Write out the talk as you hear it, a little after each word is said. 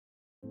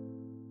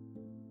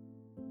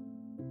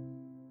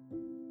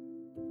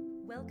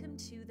Welcome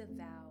to The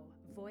Vow,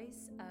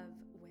 Voice of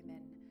Women.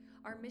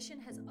 Our mission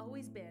has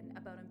always been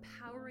about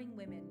empowering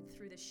women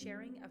through the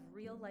sharing of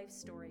real life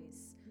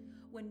stories.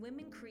 When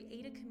women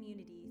create a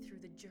community through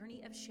the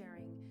journey of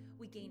sharing,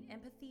 we gain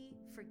empathy,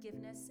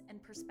 forgiveness,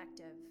 and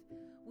perspective.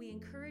 We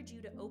encourage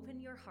you to open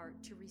your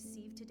heart to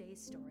receive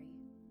today's story.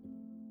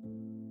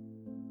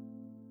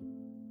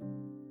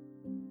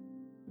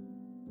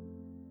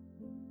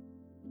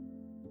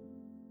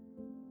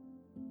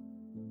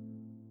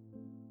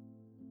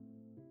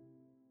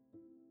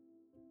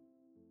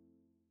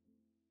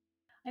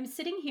 I'm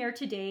sitting here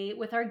today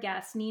with our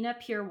guest, Nina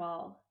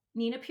Purewal.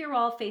 Nina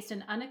Purewal faced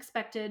an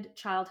unexpected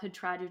childhood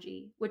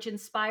tragedy, which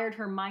inspired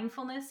her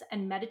mindfulness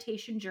and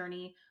meditation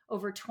journey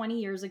over 20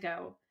 years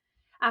ago.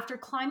 After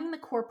climbing the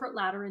corporate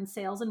ladder in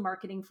sales and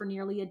marketing for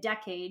nearly a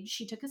decade,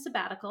 she took a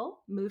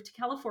sabbatical, moved to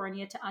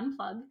California to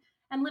unplug,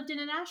 and lived in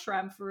an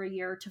ashram for a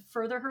year to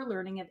further her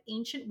learning of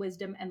ancient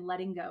wisdom and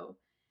letting go.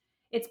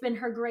 It's been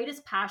her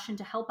greatest passion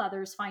to help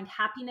others find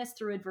happiness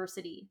through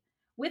adversity.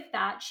 With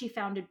that, she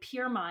founded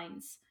Pure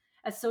Minds,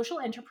 a social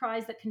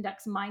enterprise that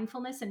conducts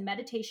mindfulness and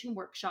meditation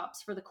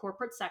workshops for the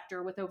corporate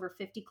sector with over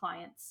 50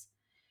 clients.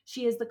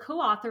 She is the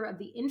co-author of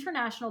the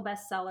international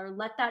bestseller,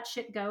 Let That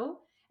Shit Go,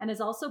 and has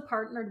also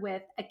partnered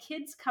with a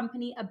kids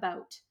company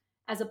About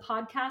as a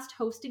podcast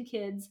host and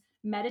kids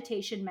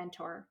meditation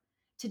mentor.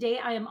 Today,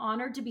 I am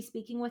honored to be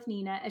speaking with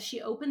Nina as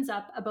she opens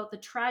up about the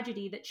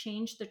tragedy that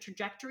changed the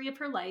trajectory of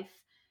her life,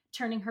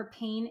 turning her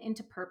pain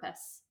into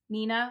purpose.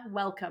 Nina,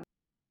 welcome.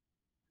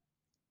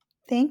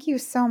 Thank you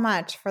so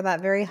much for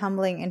that very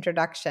humbling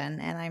introduction,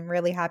 and I'm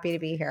really happy to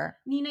be here.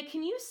 Nina,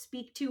 can you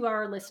speak to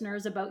our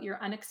listeners about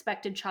your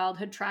unexpected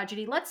childhood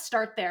tragedy? Let's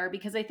start there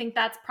because I think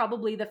that's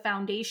probably the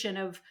foundation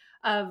of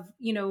a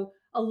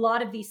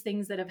lot of these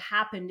things that have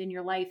happened in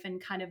your life and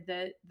kind of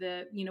the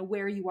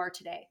where you are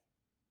today.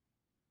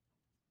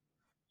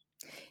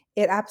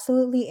 It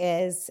absolutely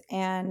is.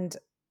 And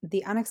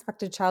the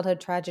unexpected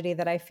childhood tragedy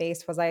that I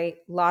faced was I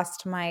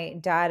lost my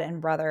dad and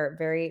brother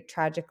very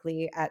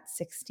tragically at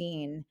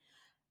 16.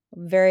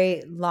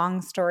 Very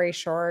long story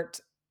short,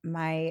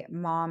 my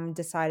mom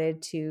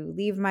decided to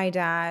leave my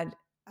dad.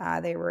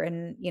 They were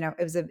in, it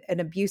was an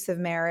abusive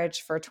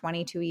marriage for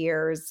 22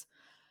 years.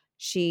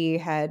 She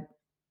had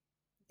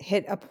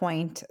hit a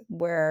point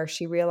where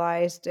she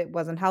realized it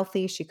wasn't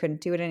healthy. She couldn't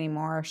do it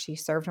anymore. She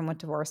served him with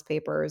divorce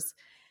papers.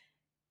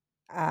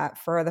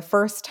 For the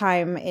first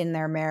time in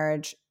their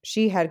marriage,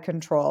 she had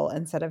control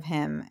instead of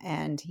him,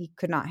 and he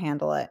could not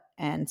handle it.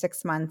 And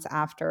 6 months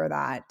after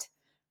that,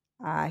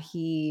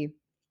 he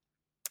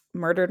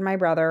murdered my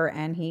brother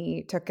and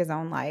he took his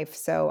own life.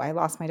 So I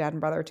lost my dad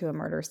and brother to a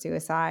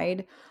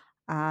murder-suicide.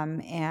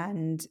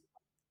 And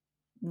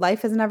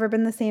life has never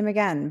been the same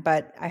again.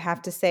 But I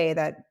have to say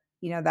that,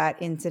 that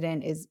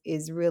incident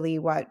is really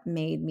what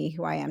made me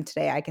who I am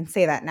today. I can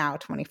say that now,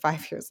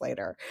 25 years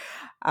later.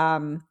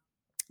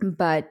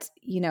 But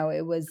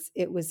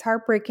it was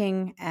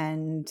heartbreaking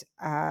and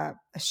a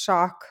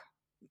shock.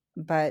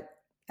 But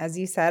as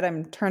you said,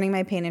 I'm turning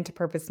my pain into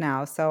purpose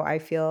now. So I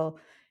feel,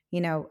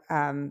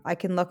 I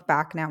can look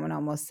back now and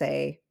almost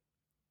say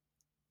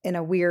in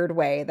a weird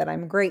way that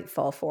I'm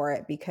grateful for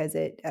it because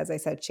it, as I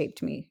said,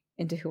 shaped me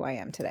into who I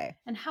am today.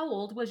 And how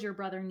old was your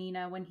brother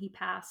Nina when he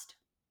passed?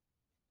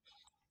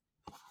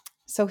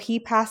 So he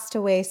passed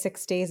away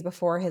 6 days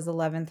before his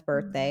 11th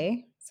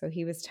birthday. So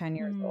he was 10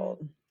 years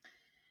old.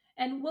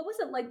 And what was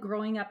it like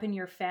growing up in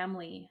your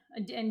family?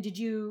 And did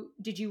you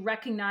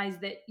recognize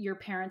that your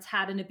parents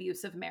had an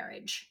abusive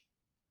marriage?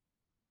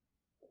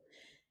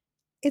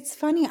 It's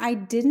funny,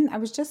 I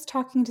was just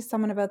talking to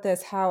someone about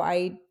this, how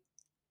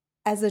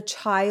as a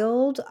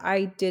child,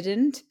 I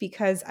didn't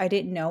because I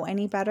didn't know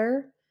any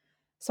better.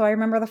 So I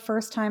remember the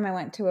first time I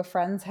went to a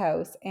friend's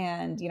house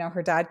and,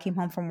 her dad came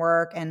home from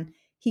work and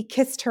he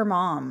kissed her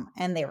mom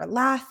and they were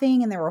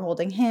laughing and they were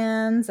holding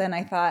hands. And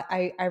I thought,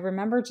 I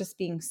remember just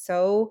being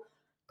so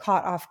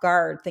caught off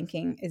guard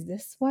thinking, is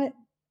this what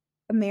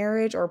a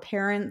marriage or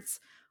parents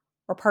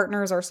or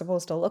partners are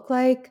supposed to look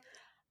like?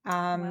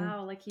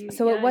 Wow, like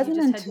So it you wasn't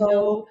just had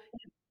until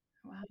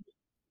wow.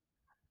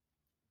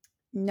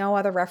 no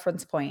other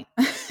reference point.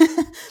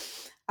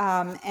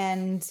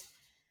 And,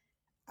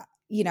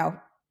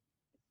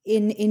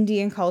 in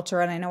Indian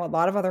culture, and I know a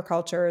lot of other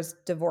cultures,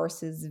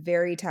 divorce is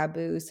very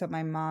taboo. So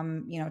my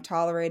mom,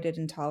 tolerated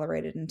and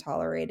tolerated and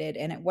tolerated.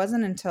 And it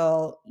wasn't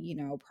until,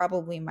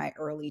 probably my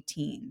early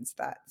teens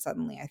that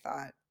suddenly I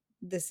thought,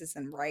 this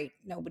isn't right.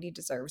 Nobody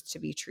deserves to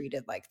be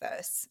treated like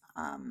this.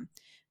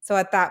 So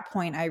at that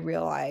point, I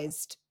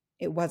realized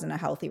it wasn't a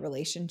healthy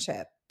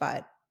relationship,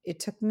 but it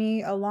took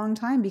me a long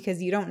time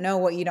because you don't know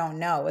what you don't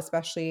know,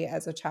 especially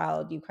as a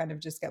child. You kind of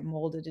just get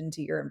molded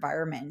into your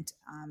environment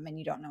and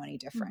you don't know any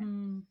different.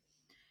 Mm-hmm.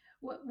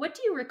 What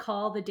do you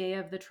recall the day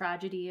of the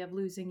tragedy of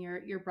losing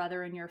your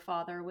brother and your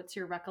father? What's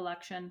your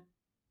recollection?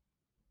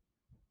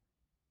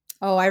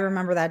 Oh, I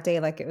remember that day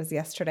like it was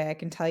yesterday. I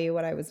can tell you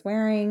what I was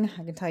wearing.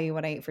 I can tell you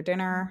what I ate for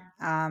dinner.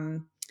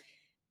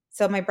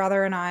 So my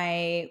brother and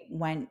I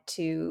went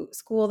to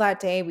school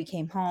that day. We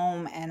came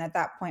home, and at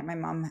that point, my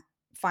mom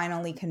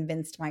finally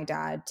convinced my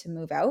dad to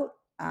move out.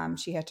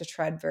 She had to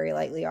tread very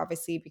lightly,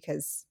 obviously,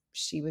 because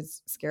she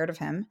was scared of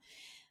him,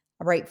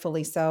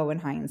 rightfully so in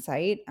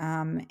hindsight.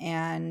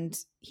 And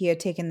he had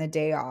taken the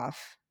day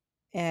off.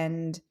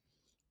 And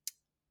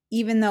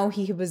even though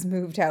he was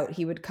moved out,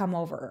 he would come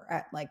over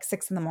at like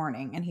 6 in the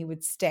morning and he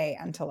would stay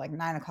until like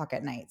 9 o'clock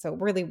at night. So it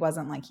really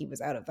wasn't like he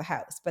was out of the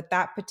house. But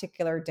that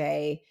particular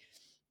day,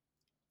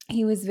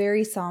 he was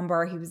very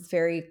somber. He was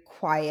very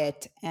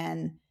quiet.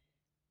 And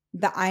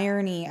the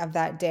irony of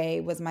that day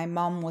was my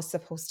mom was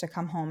supposed to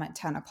come home at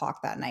 10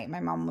 o'clock that night.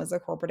 My mom was a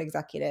corporate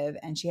executive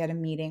and she had a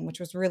meeting, which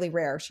was really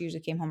rare. She usually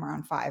came home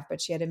around 5,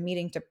 but she had a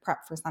meeting to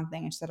prep for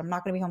something. And she said, I'm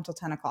not going to be home till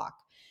 10 o'clock.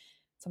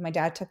 So my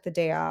dad took the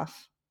day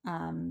off,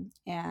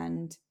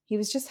 and he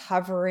was just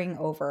hovering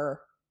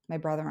over my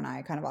brother and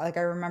I, kind of like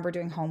I remember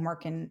doing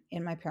homework in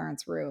my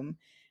parents' room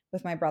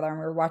with my brother, and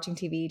we were watching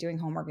TV doing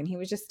homework, and he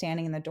was just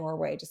standing in the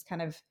doorway, just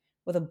kind of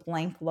with a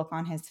blank look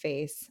on his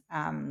face,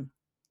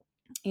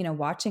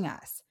 watching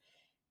us.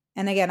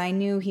 And again, I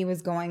knew he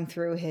was going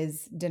through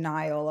his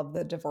denial of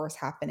the divorce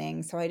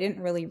happening, so I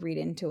didn't really read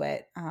into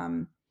it.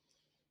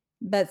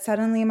 But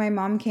suddenly my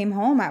mom came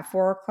home at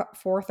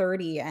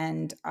 4:30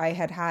 and I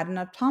had had an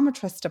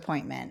optometrist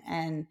appointment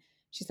and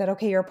she said,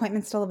 okay, your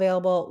appointment's still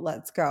available.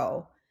 Let's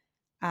go.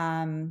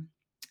 Um,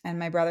 and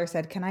my brother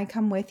said, can I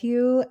come with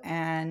you?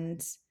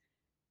 And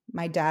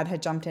my dad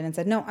had jumped in and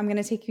said, no, I'm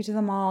going to take you to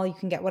the mall. You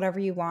can get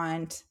whatever you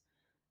want.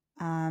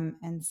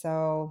 And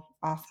so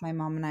off my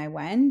mom and I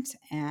went,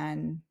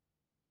 and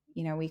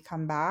we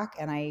come back,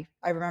 and I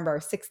remember I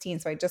was 16.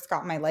 So I just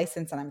got my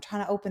license and I'm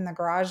trying to open the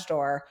garage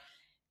door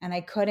and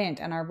I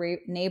couldn't. And our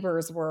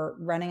neighbors were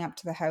running up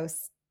to the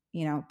house,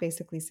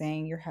 basically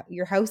saying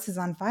your house is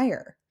on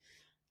fire.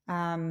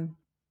 And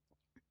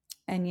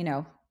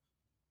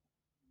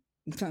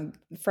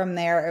from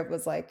there it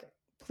was like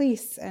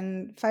police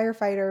and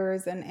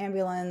firefighters and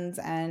ambulance,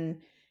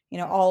 and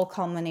all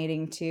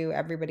culminating to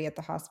everybody at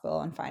the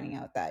hospital and finding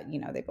out that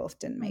they both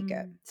didn't make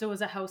it. So it was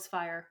a house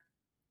fire.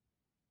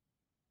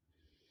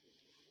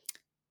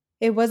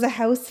 It was a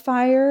house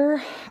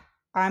fire.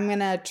 I'm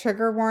gonna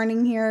trigger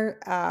warning here.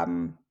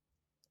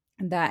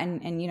 That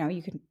and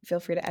you can feel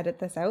free to edit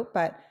this out,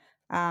 but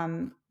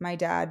my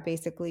dad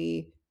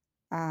basically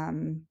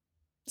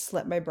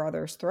slit my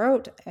brother's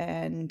throat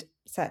and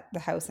set the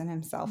house and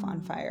himself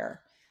on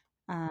fire.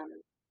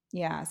 Um,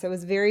 yeah, so it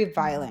was very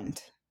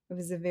violent. It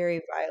was a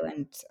very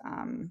violent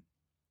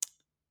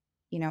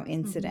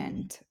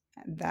incident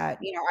that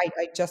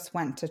I just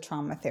went to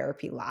trauma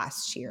therapy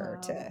last year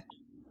Wow. to,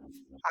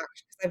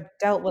 because I've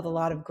dealt with a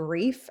lot of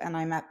grief and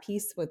I'm at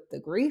peace with the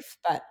grief,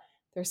 but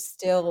there's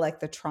still like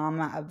the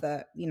trauma of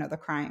the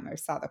crime. I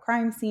saw the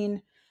crime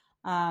scene.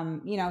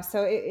 So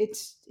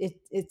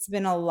it's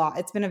been a lot.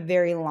 It's been a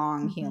very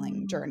long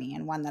healing journey,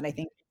 and one that I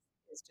think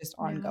is just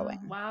Yeah. ongoing.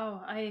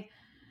 Wow.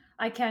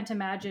 I can't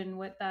imagine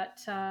what that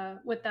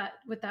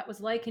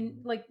was like.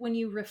 And like when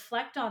you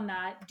reflect on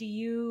that, did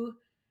you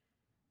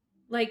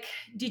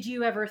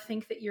ever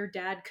think that your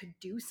dad could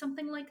do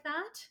something like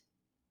that?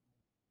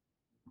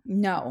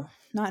 No,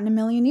 not in a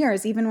million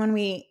years. Even when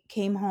we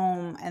came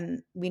home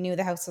and we knew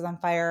the house was on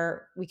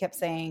fire, we kept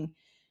saying,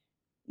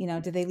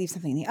 did they leave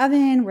something in the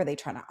oven? Were they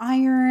trying to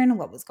iron?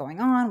 What was going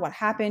on? What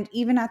happened?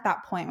 Even at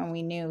that point when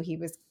we knew he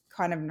was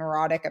kind of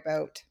neurotic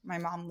about my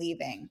mom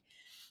leaving.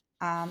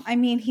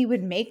 He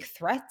would make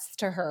threats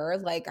to her,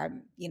 like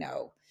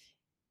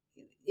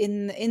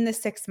in the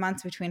 6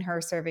 months between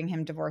her serving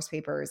him divorce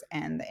papers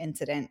and the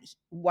incident,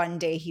 one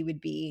day he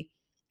would be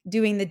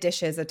doing the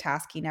dishes, a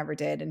task he never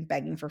did, and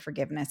begging for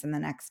forgiveness. And the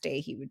next day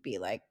he would be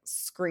like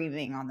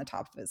screaming on the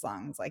top of his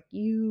lungs, like,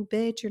 you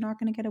bitch, you're not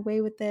going to get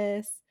away with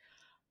this.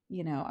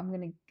 I'm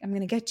going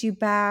to get you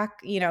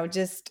back,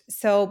 just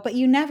so, but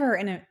you never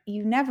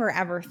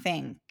ever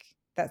think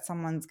that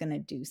someone's going to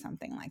do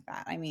something like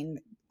that.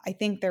 I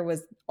think there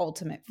was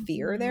ultimate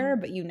fear there,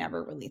 but you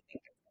never really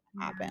think it's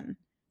going to Yeah. happen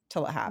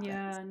till it happens.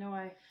 Yeah.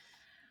 No,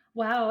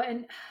 wow.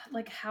 And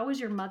like, how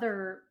was your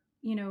mother,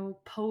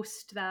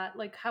 post that?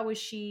 Like, how was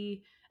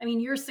she? I mean,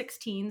 you're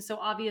 16, so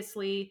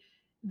obviously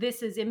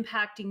this is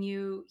impacting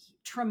you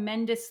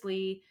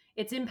tremendously.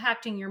 It's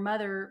impacting your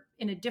mother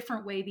in a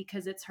different way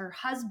because it's her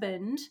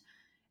husband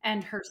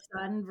and her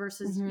son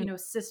versus, Mhm.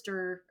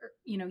 sister,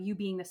 you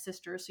being the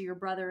sister, so your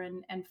brother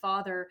and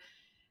father.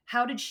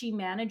 How did she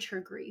manage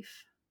her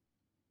grief?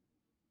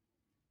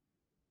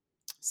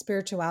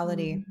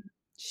 Spirituality. Mm.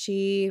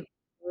 She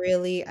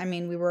really,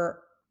 we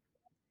were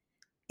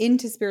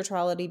into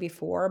spirituality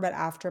before, but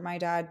after my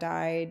dad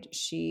died,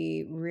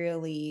 she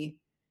really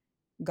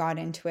got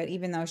into it.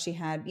 Even though she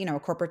had, a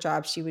corporate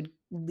job, she would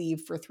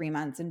leave for 3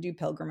 months and do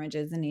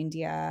pilgrimages in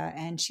India.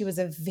 And she was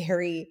a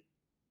very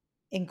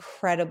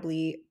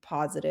incredibly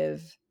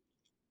positive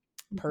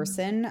Mhm.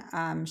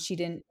 person. She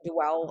didn't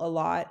dwell a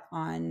lot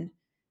on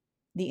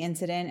the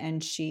incident,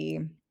 and she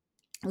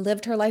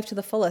lived her life to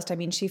the fullest.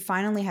 She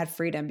finally had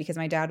freedom because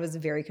my dad was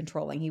very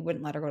controlling. He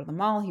wouldn't let her go to the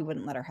mall. He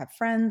wouldn't let her have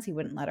friends. He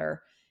wouldn't let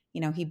her,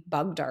 he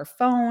bugged our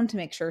phone to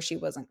make sure she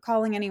wasn't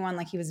calling anyone.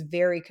 Like, he was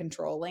very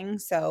controlling.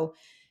 So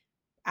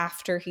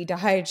after he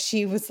died,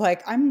 she was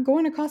like, I'm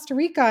going to Costa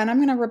Rica and I'm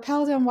going to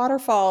rappel down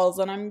waterfalls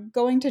and I'm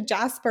going to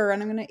Jasper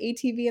and I'm going to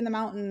ATV in the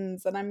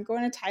mountains and I'm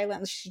going to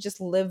Thailand. She just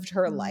lived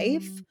her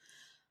life. Mm,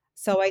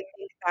 So I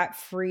think that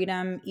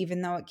freedom,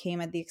 even though it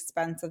came at the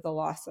expense of the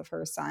loss of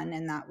her son,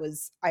 and that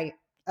was, I,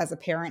 as a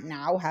parent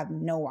now, have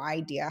no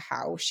idea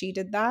how she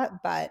did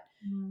that, but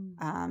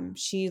mm.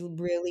 she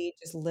really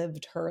just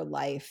lived her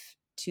life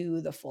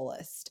to the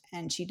fullest,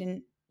 and she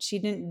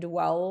didn't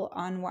dwell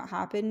on what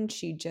happened.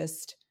 She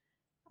just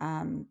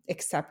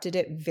accepted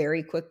it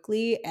very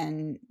quickly,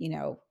 and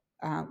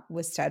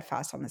was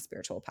steadfast on the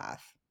spiritual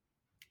path.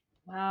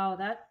 Wow,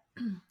 that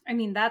I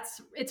mean,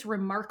 it's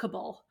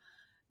remarkable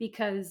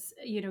because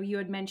you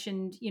had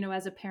mentioned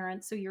as a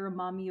parent, so you're a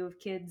mom, you have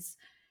kids,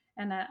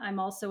 and I'm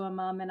also a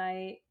mom, and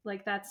I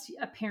like that's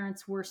a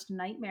parent's worst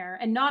nightmare,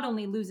 and not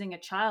only losing a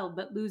child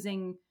but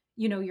losing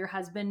your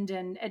husband,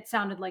 and it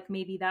sounded like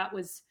maybe that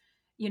was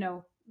you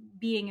know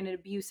being in an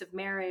abusive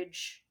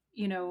marriage,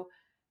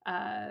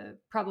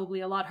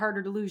 probably a lot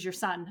harder to lose your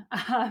son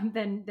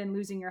than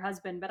losing your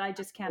husband, but I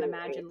just can't Absolutely.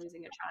 imagine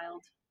losing a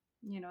child.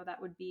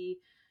 That would be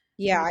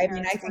Yeah, a I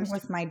mean, I parent's think worst.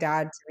 with my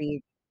dad to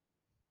be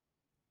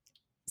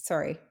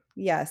sorry.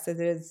 Yes, it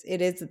is.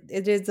 It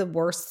is the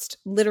worst.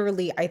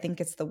 Literally, I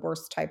think it's the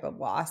worst type of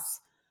loss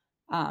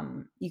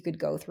you could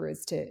go through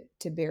is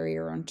to bury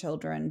your own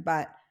children.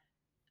 But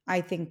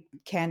I think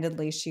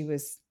candidly, she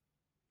was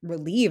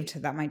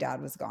relieved that my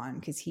dad was gone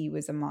because he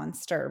was a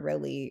monster,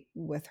 really,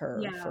 with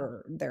her Yeah.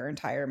 for their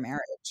entire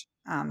marriage.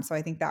 So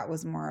I think that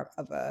was more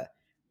of a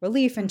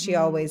relief. And she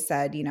Hmm. always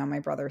said, my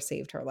brother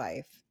saved her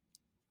life,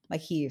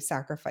 like he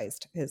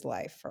sacrificed his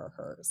life for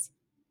hers.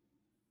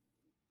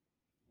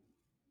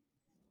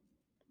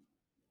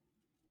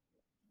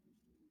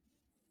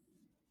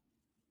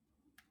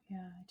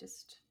 Yeah, I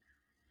just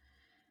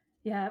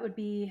yeah, it would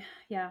be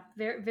yeah,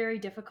 very very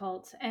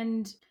difficult.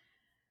 And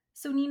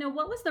so Nina,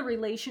 what was the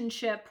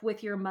relationship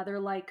with your mother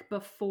like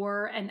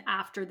before and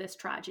after this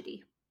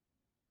tragedy?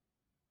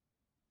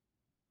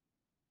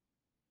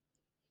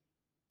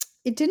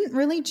 It didn't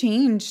really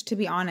change, to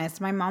be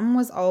honest. My mom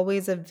was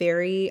always a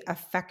very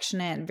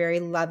affectionate, very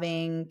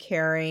loving,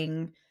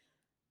 caring,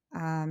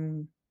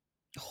 um,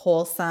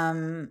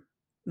 wholesome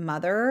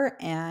mother.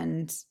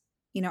 And,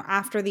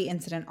 after the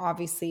incident,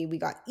 obviously we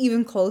got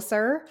even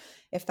closer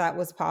if that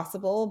was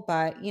possible.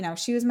 But,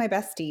 she was my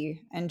bestie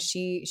and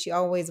she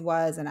always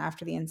was. And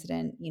after the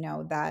incident,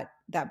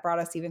 that brought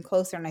us even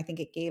closer. And I think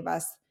it gave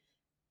us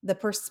the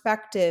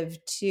perspective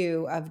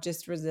too of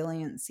just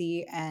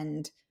resiliency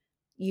and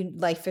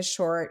life is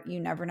short, you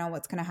never know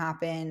what's going to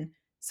happen.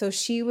 So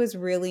she was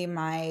really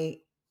my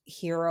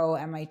hero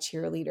and my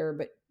cheerleader,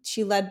 but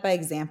she led by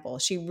example.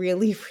 She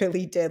really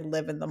really did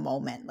live in the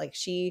moment. Like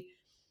she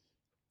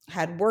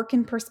had work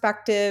in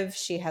perspective,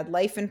 she had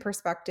life in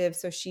perspective.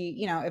 So she,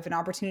 if an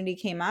opportunity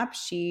came up,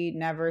 she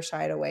never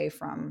shied away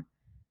from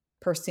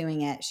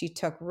pursuing it. She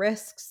took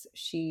risks.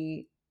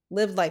 She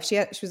lived life. She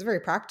was very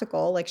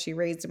practical. Like she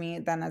raised me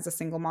then as a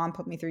single mom,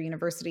 put me through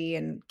university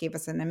and gave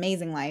us an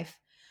amazing life.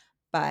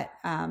 But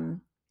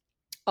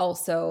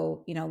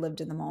also, lived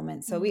in the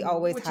moment. So we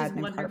always Which is had an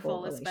incredible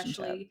wonderful,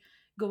 relationship. especially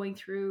going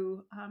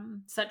through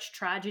such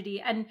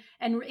tragedy and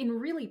in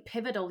really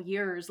pivotal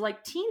years.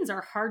 Like teens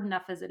are hard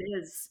enough as it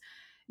is,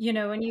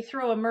 and you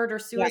throw a murder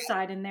Yeah.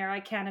 suicide in there. I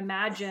can't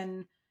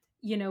imagine,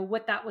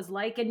 what that was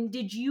like. And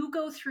did you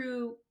go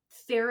through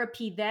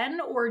therapy then,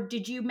 or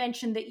did you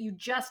mention that you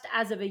just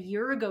as of a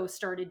year ago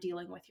started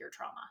dealing with your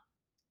trauma?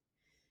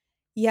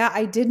 Yeah,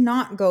 I did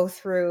not go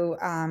through,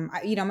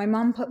 my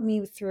mom put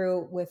me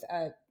through with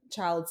a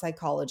child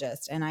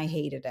psychologist and I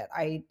hated it.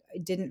 I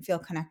didn't feel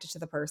connected to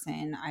the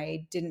person.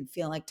 I didn't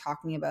feel like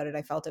talking about it.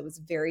 I felt it was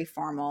very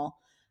formal.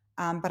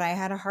 But I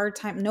had a hard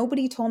time.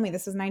 Nobody told me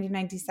this was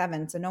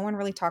 1997. So no one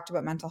really talked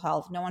about mental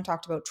health. No one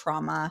talked about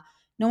trauma.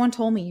 No one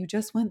told me you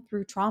just went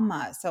through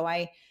trauma. So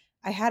I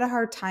had a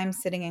hard time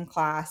sitting in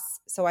class.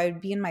 So I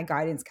would be in my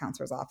guidance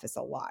counselor's office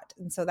a lot.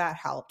 And so that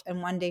helped.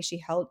 And one day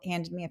she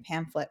handed me a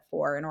pamphlet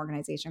for an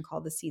organization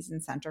called the Season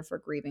Center for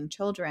Grieving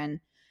Children,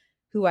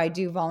 who I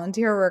do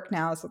volunteer work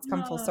now. So it's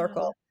come full Oh,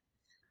 circle.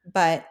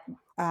 But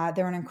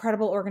they're an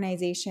incredible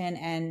organization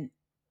and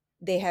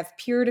they have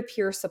peer to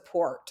peer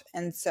support.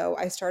 And so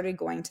I started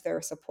going to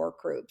their support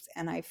groups.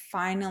 And I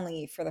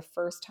finally, for the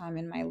first time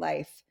in my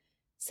life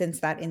since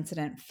that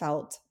incident,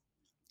 felt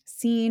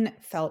seen,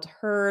 felt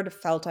heard,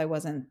 felt I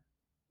wasn't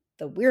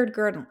the weird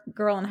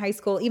girl in high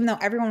school, even though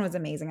everyone was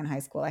amazing in high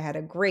school. I had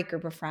a great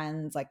group of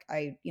friends. Like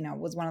I,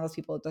 was one of those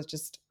people that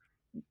just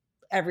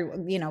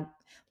everyone,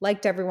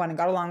 liked everyone and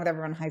got along with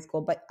everyone in high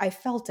school. But I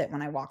felt it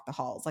when I walked the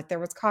halls. Like there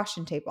was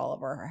caution tape all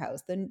over our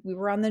house. Then we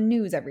were on the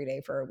news every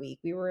day for a week.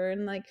 We were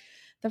in like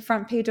the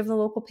front page of the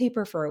local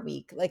paper for a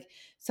week. Like,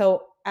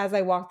 so as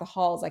I walked the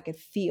halls, I could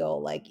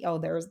feel like, oh,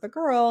 there's the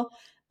girl.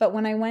 But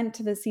when I went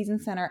to the season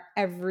center,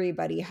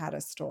 everybody had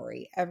a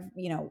story.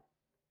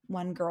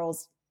 One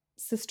girl's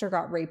sister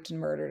got raped and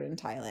murdered in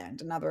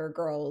Thailand. Another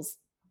girl's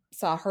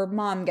saw her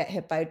mom get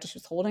hit by, she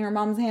was holding her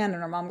mom's hand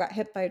and her mom got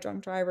hit by a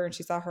drunk driver and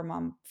she saw her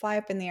mom fly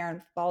up in the air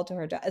and fall to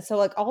her death. So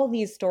like all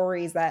these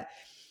stories that,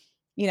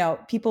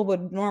 people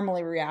would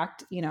normally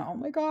react, oh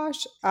my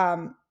gosh,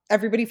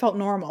 everybody felt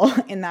normal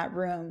in that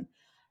room.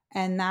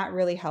 And that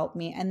really helped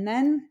me. And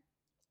then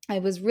I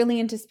was really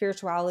into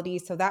spirituality.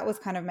 So that was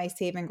kind of my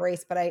saving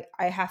grace. But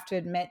I have to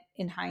admit,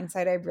 in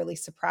hindsight, I really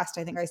suppressed.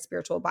 I think I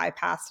spiritual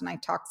bypassed and I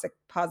toxic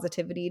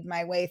positivity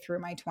my way through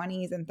my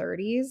 20s and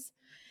 30s.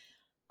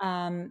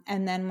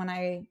 And then when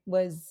I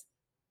was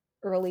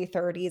early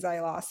 30s,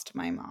 I lost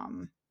my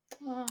mom.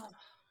 Oh,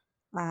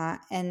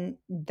 And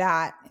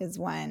that is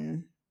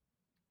when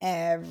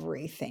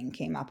everything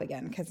came up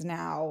again. Because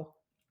now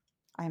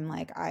I'm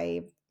like,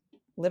 I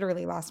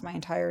literally lost my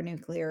entire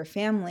nuclear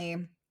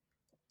family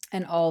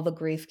and all the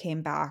grief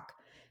came back.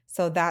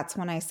 So that's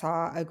when I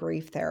saw a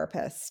grief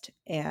therapist.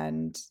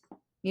 And,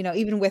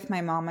 even with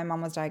my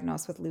mom was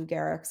diagnosed with Lou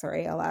Gehrig's or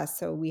ALS.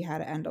 So we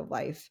had an end of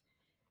life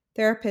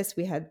therapist.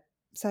 We had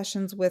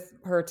sessions with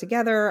her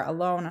together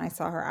alone. And I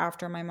saw her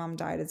after my mom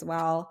died as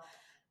well.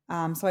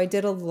 So I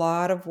did a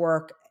lot of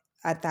work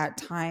at that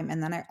time.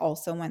 And then I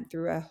also went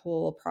through a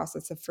whole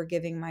process of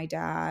forgiving my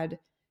dad,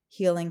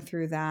 healing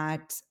through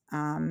that.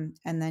 And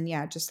then,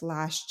 yeah, just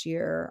last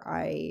year,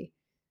 I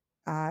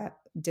uh,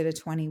 did a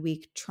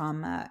 20-week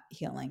trauma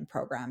healing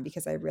program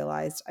because I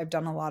realized I've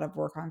done a lot of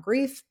work on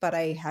grief, but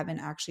I haven't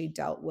actually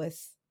dealt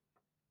with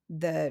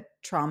the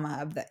trauma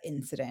of the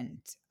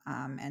incident.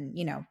 And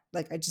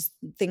like I just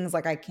things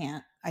like I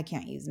can't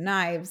use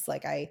knives.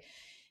 Like I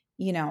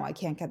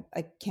can't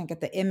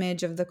get the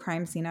image of the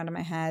crime scene out of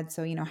my head.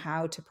 So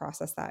how to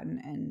process that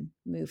and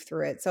move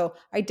through it. So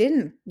I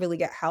didn't really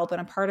get help,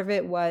 and a part of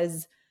it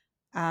was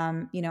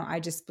I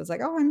just was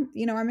like, oh, I'm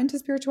into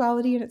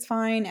spirituality and it's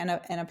fine. And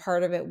a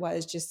part of it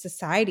was just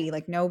society.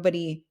 Like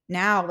nobody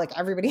now, like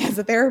everybody has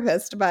a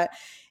therapist, but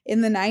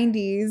in the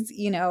 90s,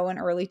 and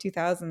early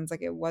 2000s,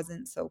 like it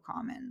wasn't so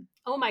common.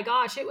 oh my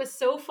gosh, it was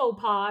so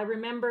faux pas. I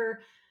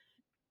remember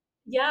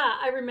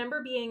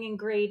being in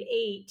grade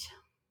 8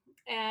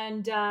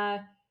 and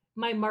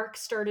my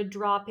marks started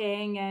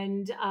dropping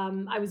and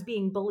I was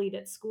being bullied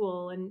at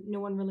school and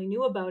no one really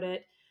knew about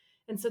it.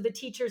 And so the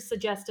teachers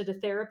suggested a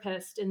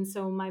therapist. And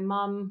so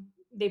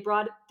they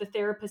brought the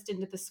therapist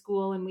into the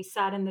school and we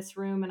sat in this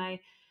room and I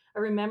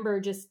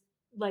remember just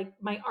like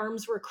my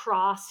arms were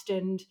crossed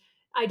and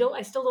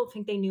I still don't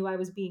think they knew I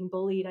was being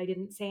bullied. I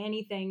didn't say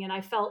anything and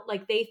I felt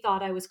like they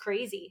thought I was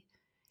crazy.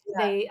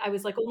 Yeah. I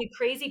was like, only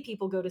crazy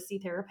people go to see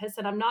therapists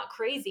and I'm not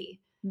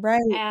crazy. Right.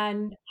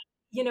 And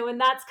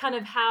and that's kind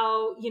of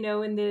how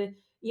in the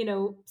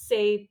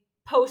say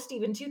post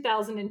even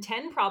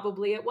 2010,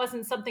 probably it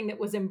wasn't something that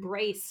was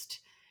embraced,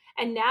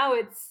 and now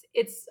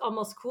it's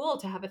almost cool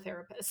to have a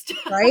therapist.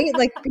 Right?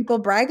 Like people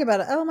brag about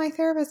it. Oh, my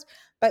therapist.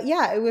 But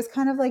yeah, it was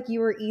kind of like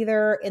you were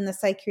either in the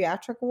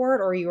psychiatric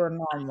ward or you were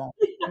normal,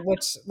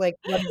 which like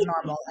what is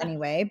normal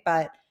anyway.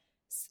 But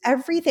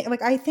everything,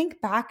 like I think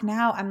back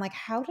now, I'm like,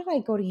 how did I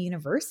go to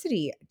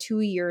university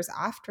 2 years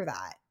after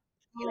that?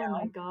 You Oh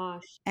my know?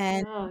 gosh,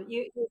 And yeah,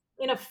 you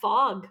in a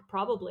fog in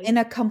probably.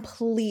 a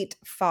complete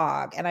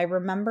fog. And I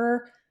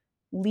remember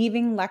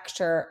leaving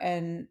lecture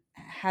and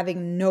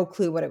having no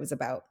clue what it was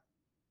about.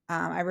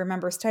 I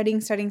remember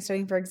studying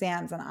for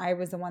exams, and I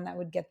was the one that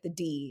would get the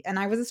D. And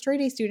I was a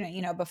straight A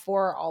student,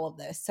 before all of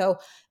this. So,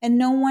 and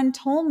no one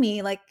told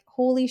me, like,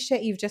 holy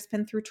shit, you've just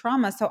been through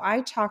trauma. So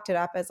I chalked it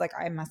up as like,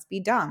 I must be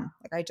dumb.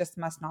 Like, I just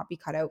must not be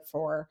cut out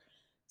for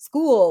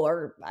school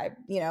or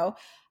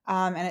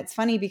and it's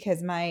funny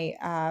because my,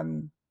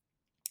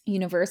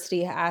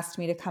 university asked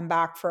me to come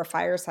back for a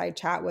fireside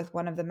chat with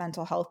one of the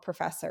mental health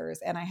professors,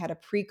 and I had a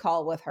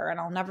pre-call with her, and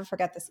I'll never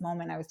forget this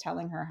moment. I was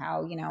telling her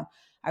how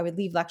I would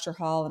leave lecture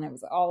hall and it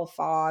was all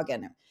fog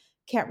and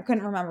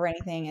couldn't remember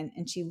anything,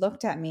 and she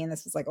looked at me, and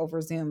this was like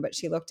over Zoom, but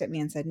she looked at me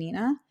and said,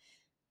 Nina,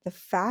 the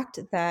fact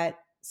that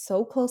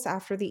so close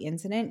after the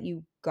incident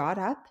you got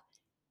up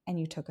and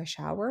you took a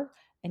shower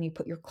and you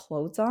put your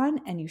clothes on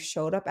and you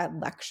showed up at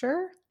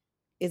lecture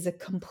is a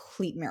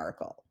complete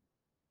miracle.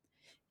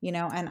 And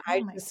Oh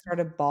I my just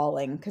started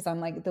bawling because I'm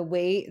like, the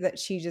way that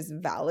she just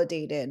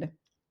validated,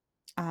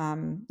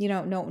 no,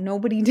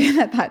 nobody did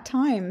at that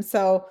time.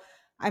 So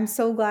I'm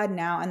so glad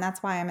now. And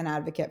that's why I'm an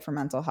advocate for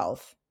mental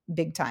health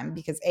big time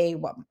because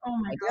what oh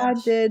my my dad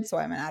gosh. did. So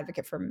I'm an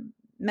advocate for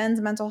men's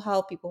mental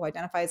health, people who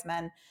identify as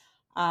men.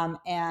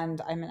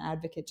 And I'm an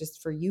advocate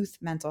just for youth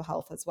mental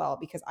health as well,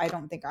 because I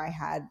don't think I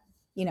had,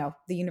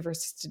 the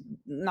universe,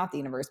 not the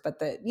universe, but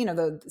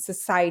the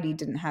society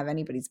didn't have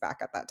anybody's back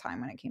at that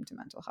time when it came to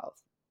mental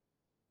health.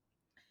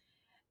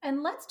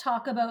 And let's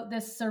talk about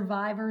this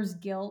survivor's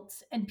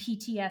guilt and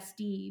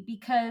PTSD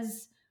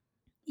because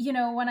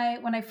when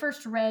I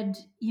first read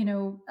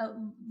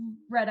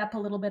up a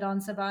little bit on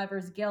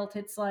survivor's guilt,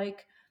 it's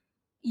like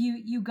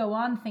you go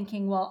on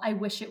thinking, well, I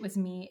wish it was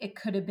me, it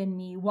could have been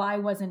me, why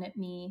wasn't it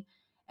me?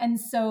 And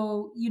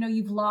so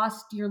you've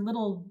lost your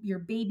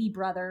baby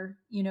brother,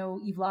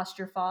 you've lost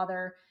your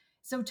father,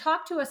 So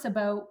talk to us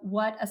about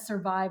what a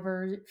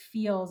survivor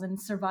feels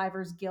and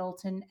survivor's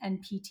guilt and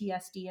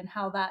PTSD, and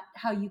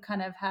how you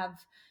kind of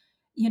have,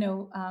 you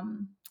know,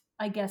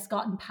 I guess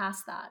gotten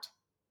past that.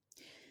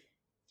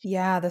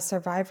 Yeah, the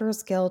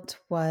survivor's guilt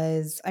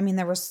was, I mean,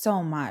 there was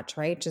so much,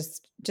 right?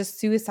 Just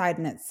suicide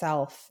in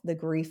itself, the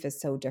grief is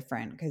so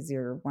different because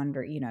you're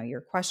wondering,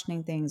 you're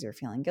questioning things, you're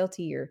feeling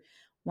guilty, you're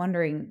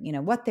wondering,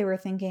 what they were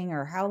thinking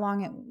or how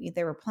long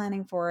they were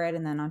planning for it.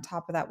 And then on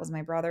top of that was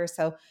my brother.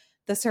 So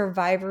the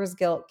survivor's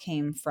guilt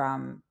came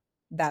from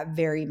that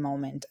very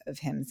moment of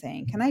him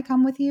saying, "Can I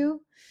come with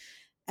you?"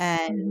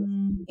 And,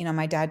 Mm-hmm.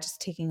 my dad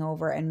just taking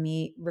over and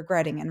me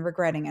regretting and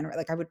regretting. And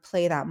like I would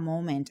play that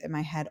moment in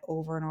my head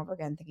over and over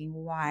again, thinking,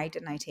 why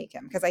didn't I take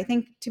him? Because I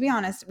think, to be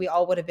honest, we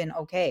all would have been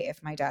okay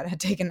if my dad had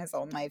taken his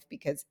own life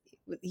because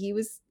he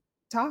was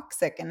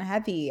toxic and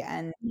heavy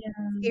and Yeah.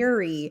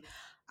 scary.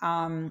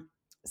 Um,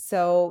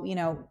 so,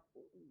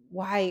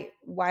 why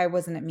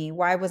wasn't it me?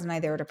 Why wasn't I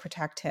there to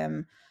protect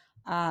him?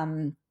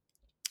 Um,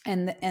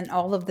 and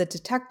all of the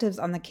detectives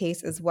on the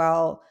case as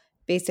well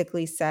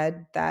basically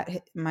said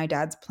that my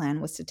dad's plan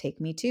was to take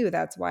me too.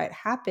 That's why it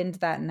happened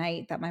that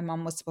night that my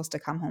mom was supposed to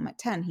come home at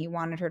 10. He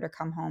wanted her to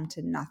come home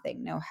to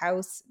nothing, no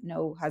house,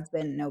 no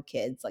husband, no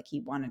kids. Like he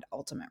wanted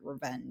ultimate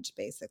revenge,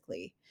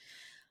 basically.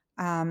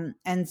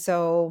 And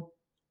so,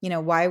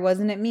 why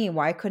wasn't it me?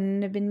 Why couldn't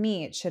it have been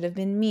me? It should have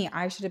been me.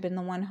 I should have been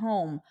the one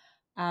home.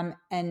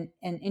 And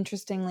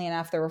interestingly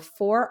enough, there were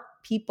 4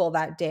 people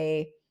that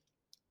day.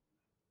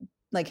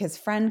 Like his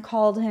friend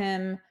called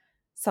him,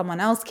 someone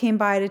else came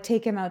by to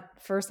take him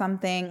out for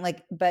something,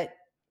 like, but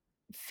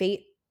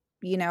fate,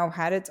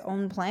 had its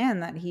own plan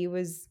that he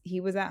was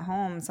at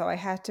home. So I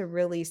had to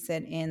really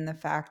sit in the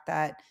fact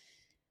that,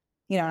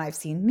 and I've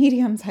seen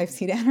mediums, I've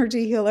seen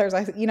energy healers,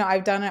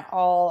 I've done it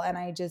all. And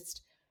I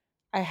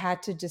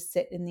had to just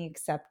sit in the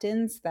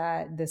acceptance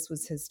that this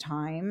was his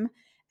time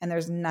and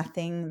there's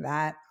nothing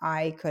that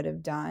I could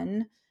have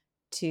done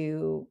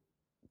to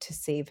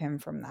save him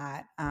from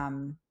that.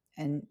 And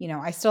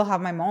I still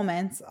have my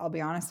moments. I'll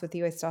be honest with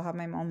you. I still have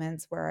my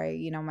moments where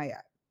I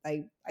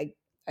I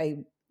I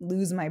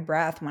lose my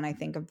breath when I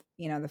think of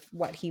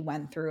what he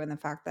went through and the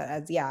fact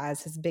that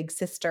as his big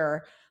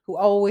sister who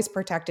always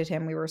protected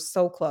him, we were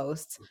so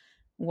close,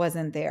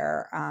 wasn't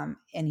there.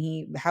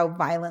 And how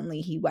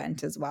violently he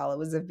went as well. It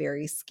was a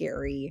very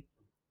scary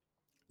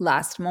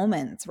last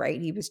moments, right?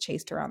 He was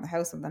chased around the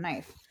house with a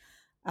knife.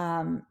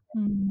 Um,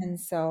 Mm. and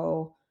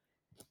so,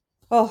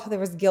 oh, there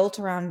was guilt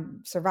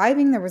around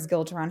surviving. There was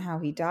guilt around how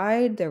he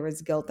died. There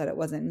was guilt that it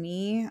wasn't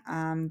me.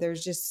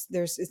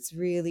 It's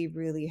really,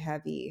 really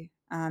heavy.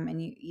 And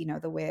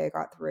the way I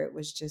got through it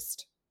was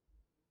just,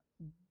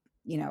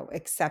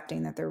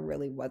 accepting that there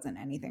really wasn't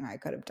anything I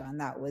could have done.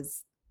 That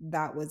was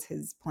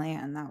his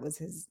plan. That was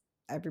his,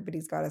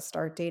 everybody's got a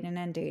start date and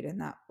end date,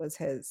 and that was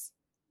his.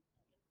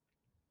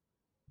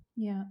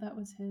 Yeah, that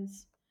was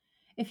his.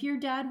 If your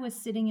dad was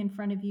sitting in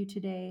front of you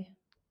today,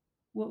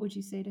 what would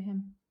you say to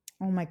him?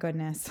 Oh my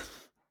goodness.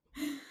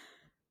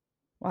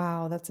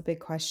 Wow, that's a big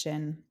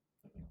question.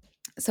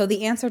 So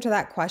the answer to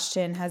that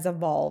question has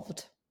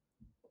evolved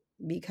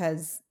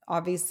because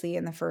obviously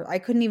in the first, I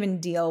couldn't even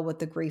deal with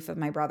the grief of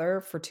my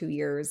brother for 2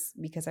 years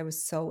because I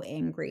was so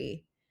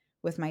angry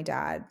with my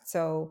dad.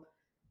 So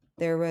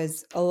there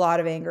was a lot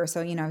of anger.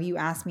 So, you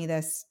asked me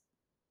this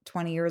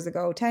 20 years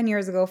ago, 10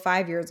 years ago,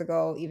 5 years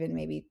ago, even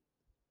maybe,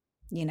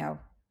 you know,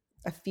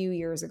 a few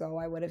years ago,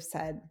 I would have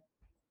said,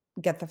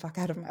 get the fuck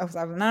out of my house.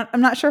 I'm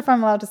not sure if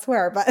I'm allowed to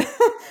swear, but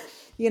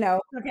you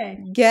know,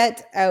 Okay.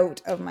 get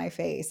out of my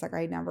face. Like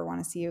I never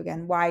want to see you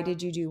again. Why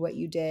did you do what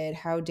you did?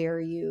 How dare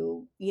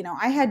you?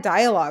 I had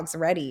dialogues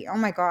ready. Oh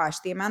my gosh,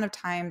 the amount of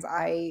times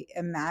I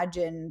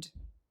imagined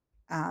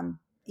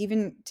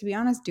even to be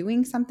honest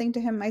doing something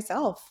to him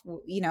myself,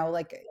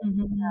 like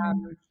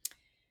Mm-hmm.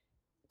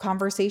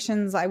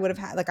 conversations I would have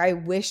had. Like I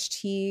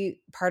wished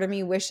part of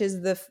me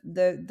wishes the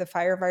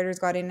firefighters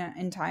got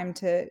in time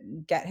to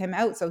get him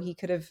out so he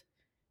could have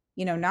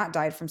not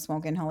died from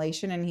smoke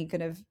inhalation and he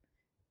could have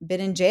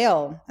been in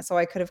jail so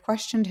I could have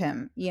questioned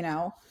him.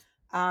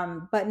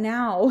 But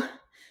now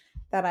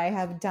that I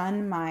have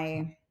done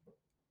my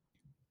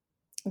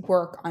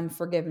work on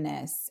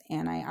forgiveness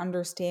and I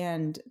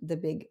understand the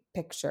big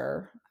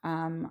picture,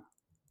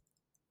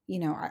 you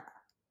know, I,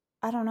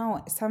 I don't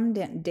know. Some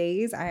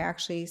days I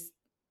actually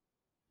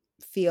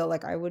feel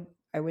like I would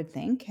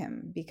thank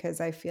him because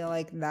I feel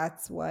like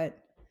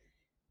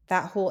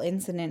that whole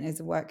incident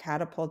is what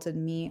catapulted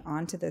me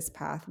onto this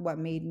path, what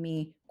made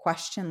me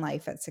question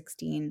life at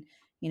 16.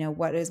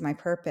 What is my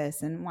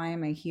purpose and why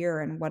am I here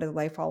and what is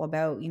life all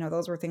about?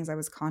 Those were things I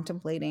was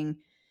contemplating,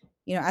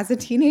 as a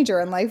teenager,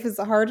 and life is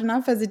hard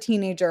enough as a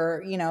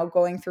teenager,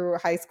 going through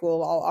high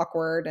school all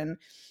awkward and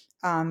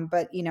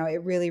but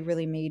it really,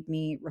 really made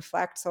me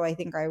reflect. So I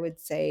think I would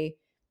say,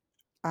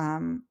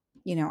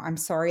 I'm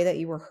sorry that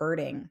you were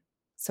hurting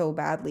so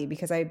badly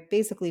because I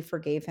basically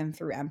forgave him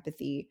through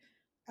empathy,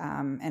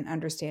 and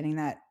understanding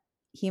that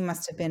he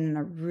must have been in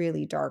a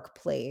really dark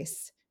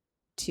place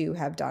to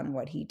have done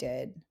what he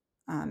did.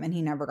 And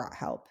he never got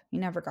help. He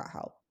never got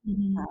help.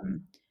 Mm-hmm.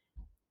 Um,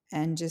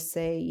 and just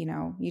say,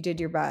 you did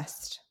your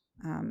best.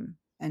 And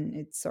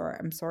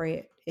I'm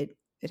sorry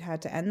it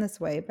had to end this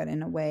way, but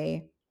in a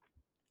way,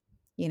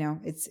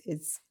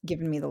 it's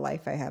given me the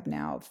life I have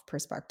now of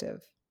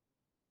perspective.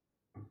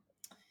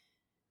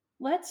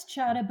 Let's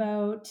chat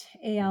about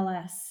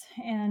ALS.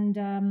 And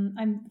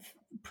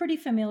pretty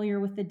familiar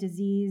with the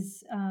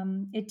disease.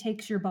 It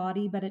takes your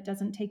body, but it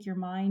doesn't take your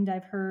mind.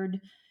 I've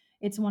heard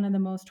it's one of the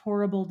most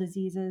horrible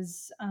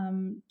diseases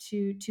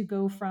to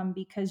go from,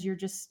 because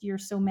you're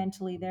so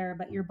mentally there,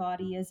 but your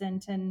body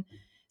isn't. And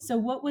so,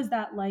 what was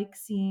that like,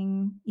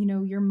 seeing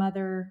your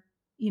mother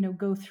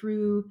go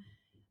through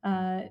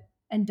uh,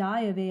 and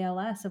die of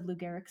ALS, of Lou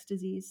Gehrig's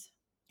disease?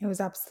 It was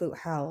absolute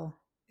hell.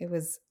 It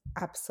was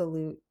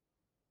absolute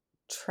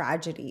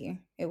tragedy.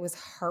 It was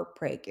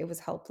heartbreak. It was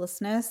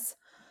helplessness.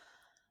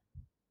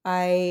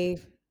 I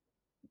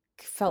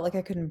felt like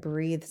I couldn't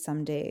breathe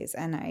some days,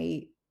 and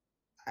I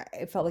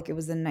felt like it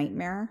was a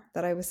nightmare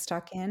that I was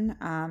stuck in.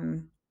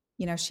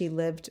 She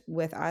lived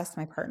with us,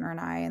 my partner and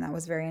I, and that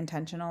was very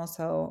intentional.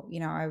 So,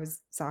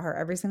 saw her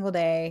every single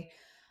day.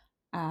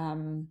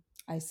 Um,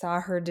 I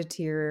saw her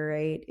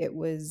deteriorate. It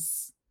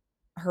was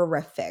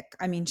horrific.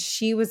 I mean,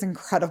 she was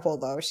incredible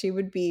though. She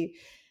would be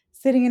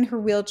sitting in her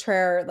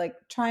wheelchair, like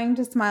trying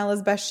to smile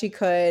as best she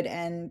could,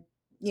 and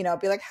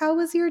be like, "How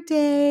was your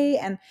day?"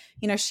 And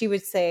she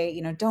would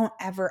say, "Don't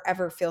ever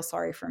ever feel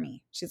sorry for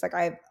me." She's like,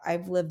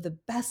 "I've lived the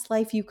best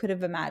life you could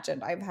have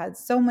imagined. I've had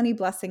so many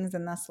blessings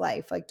in this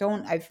life. Like,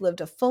 don't I've lived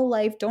a full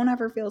life. Don't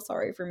ever feel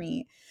sorry for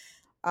me."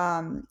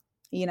 Um,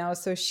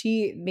 so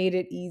she made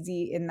it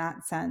easy in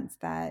that sense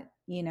that,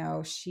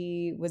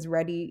 she was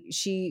ready.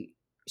 She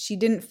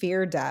didn't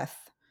fear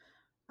death.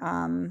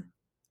 Um,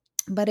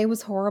 but it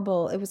was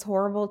horrible. It was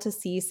horrible to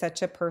see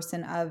such a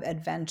person of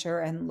adventure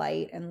and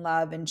light and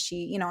love. And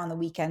she, on the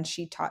weekends,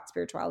 she taught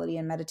spirituality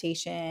and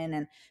meditation,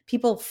 and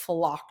people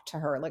flocked to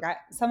her. Like,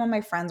 some of my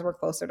friends were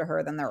closer to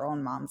her than their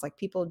own moms. Like,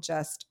 people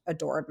just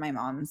adored my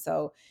mom.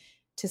 So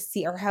to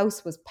see our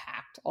house was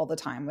packed all the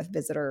time with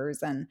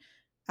visitors, and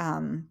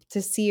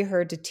to see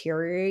her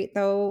deteriorate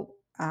though,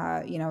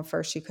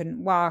 first she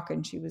couldn't walk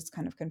and she was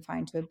kind of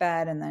confined to a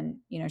bed, and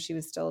then she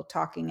was still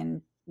talking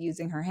and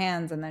using her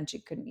hands, and then she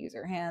couldn't use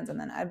her hands, and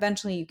then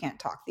eventually you can't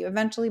talk.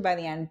 Eventually, by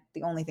the end,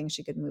 the only thing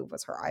she could move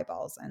was her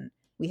eyeballs, and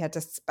we had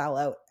to spell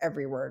out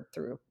every word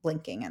through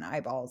blinking and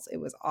eyeballs. It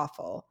was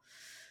awful.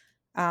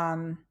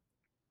 um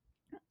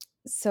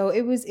so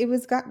it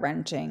was gut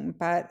wrenching,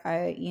 but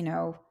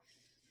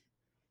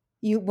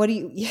what do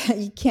you yeah,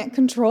 you can't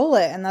control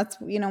it. And that's,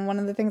 one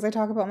of the things I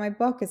talk about in my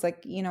book is,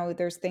 like,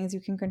 there's things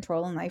you can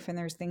control in life and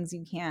there's things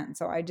you can't.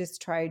 So I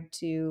just tried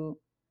to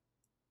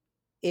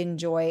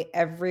enjoy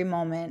every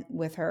moment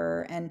with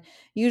her. And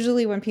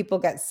usually when people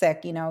get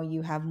sick,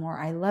 you have more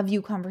 "I love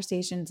you"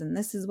 conversations, and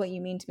 "this is what you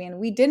mean to me." And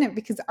we didn't,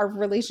 because our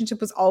relationship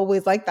was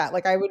always like that.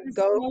 Like, I would It's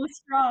go, so it was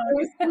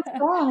strong. so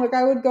strong. Like,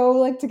 I would go,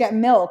 like, to get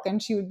milk,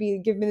 and she would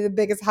give me the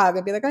biggest hug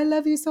and be like, "I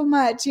love you so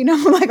much,"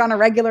 like, on a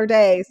regular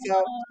day.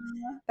 So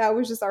that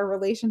was just our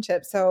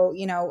relationship. So,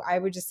 I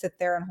would just sit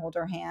there and hold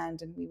her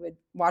hand, and we would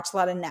watch a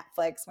lot of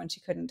Netflix when she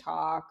couldn't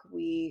talk.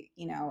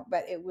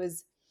 But it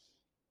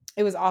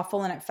was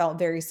awful, and it felt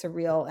very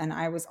surreal. And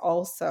I was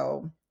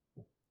also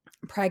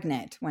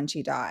pregnant when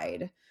she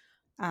died.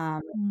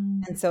 Um,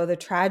 and Mm. so the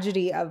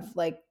tragedy of,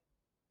 like,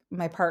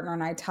 my partner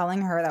and I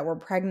telling her that we're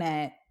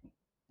pregnant,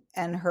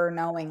 and her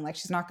knowing, like,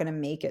 she's not going to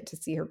make it to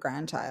see her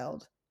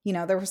grandchild.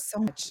 There was so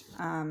much.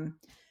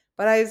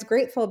 But I was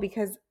grateful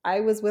because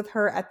I was with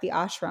her at the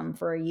ashram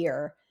for a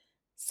year.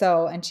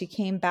 So, and she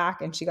came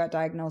back and she got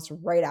diagnosed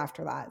right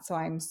after that. So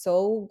I'm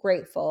so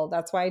grateful.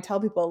 That's why I tell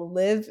people,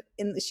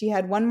 she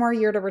had one more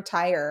year to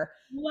retire,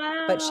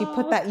 but she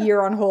put Wow. that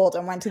year on hold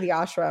and went to the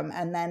ashram,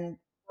 and then,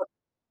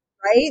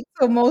 right?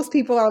 So most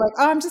people are like,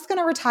 "Oh, I'm just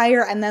gonna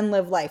retire and then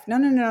live life." No,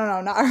 no, no, no,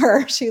 no, not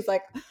her. She's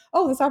like,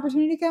 "Oh, this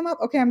opportunity came up.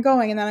 Okay, I'm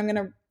going, and then I'm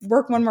gonna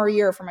work one more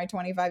year for my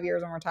 25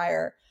 years and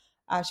retire."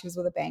 She was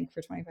with a bank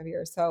for 25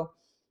 years. So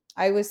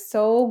I was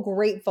so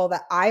grateful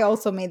that I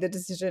also made the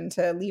decision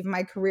to leave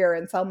my career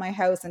and sell my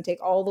house and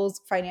take all those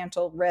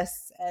financial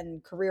risks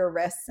and career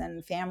risks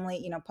and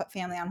family, put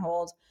family on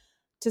hold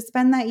to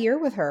spend that year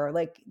with her.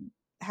 Like,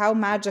 how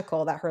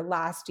magical that her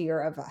last year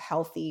of a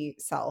healthy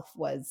self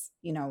was,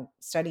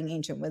 studying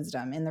ancient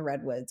wisdom in the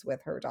redwoods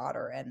with her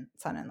daughter and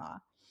son-in-law.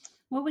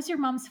 What was your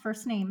mom's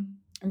first name?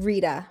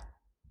 Rita.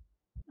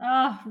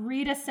 Oh,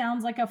 Rita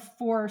sounds like a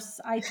force.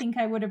 I think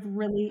I would have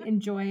really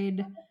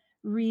enjoyed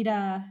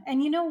Rita.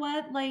 And you know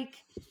what? Like,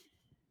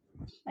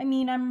 I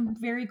mean, I'm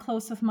very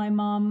close with my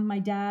mom, my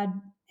dad,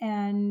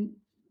 and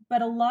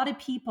but a lot of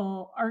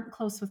people aren't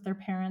close with their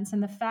parents.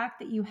 And the fact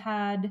that you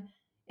had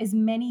as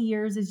many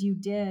years as you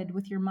did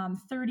with your mom,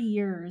 30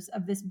 years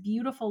of this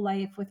beautiful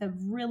life with a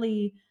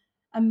really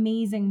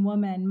amazing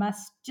woman,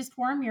 must just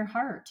warm your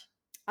heart.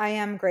 I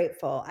am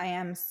grateful. I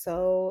am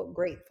so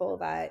grateful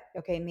that,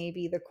 okay,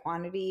 maybe the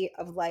quantity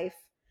of life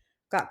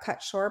got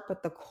cut short,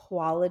 but the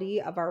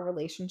quality of our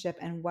relationship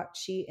and what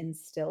she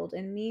instilled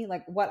in me,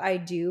 like what I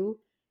do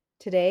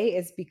today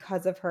is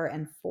because of her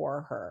and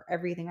for her.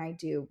 Everything I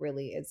do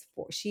really is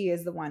for, she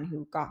is the one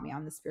who got me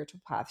on the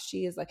spiritual path.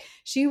 She is like,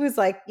 she was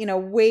like,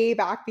 way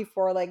back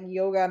before like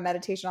yoga,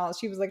 meditation, all,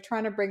 she was like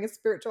trying to bring a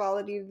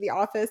spirituality to the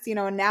office,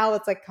 and now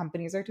it's like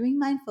companies are doing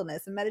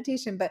mindfulness and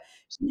meditation, but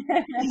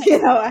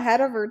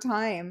ahead of her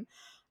time.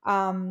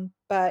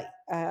 But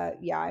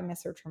yeah, I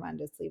miss her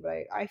tremendously, but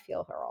I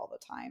feel her all the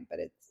time, but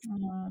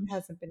Um, it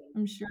hasn't been easy.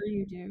 I'm sure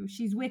you do.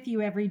 She's with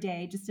you every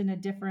day, just in a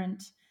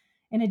different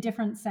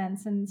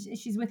sense, and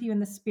she's with you in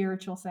the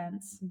spiritual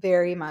sense.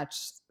 Very much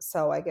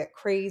so. I get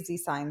crazy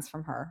signs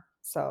from her.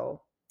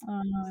 So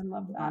Oh, I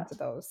love on to that.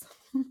 those.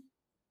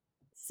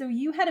 So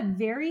you had a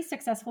very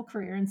successful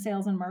career in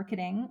sales and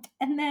marketing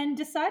and then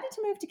decided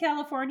to move to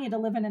California to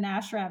live in an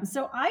ashram.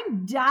 So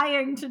I'm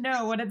dying to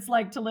know what it's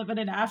like to live in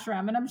an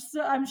ashram, and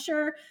I'm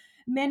sure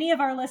many of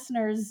our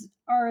listeners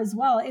are as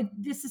well.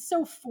 This is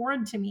so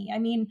foreign to me. I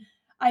mean,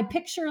 I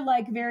picture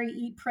like very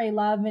eat pray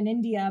love in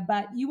India,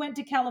 but you went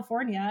to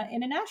California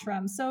in an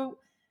ashram. So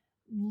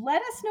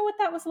let us know what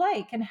that was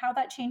like and how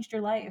that changed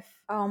your life.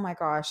 Oh my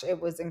gosh, it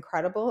was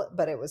incredible,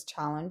 but it was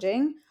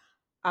challenging.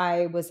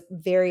 I was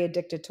very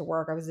addicted to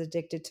work. I was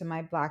addicted to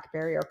my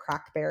Blackberry or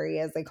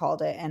Crackberry, as they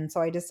called it. And so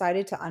I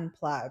decided to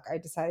unplug. I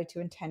decided to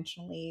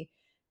intentionally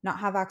not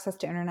have access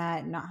to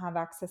internet, not have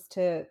access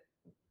to,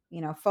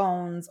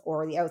 phones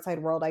or the outside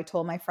world. I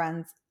told my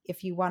friends,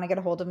 if you want to get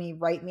a hold of me,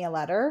 write me a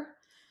letter.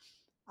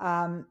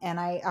 And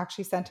I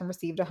actually sent and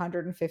received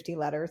 150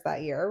 letters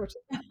that year, which is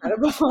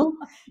incredible,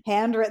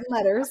 handwritten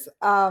letters.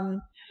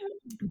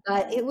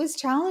 But it was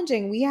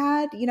challenging. We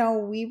had,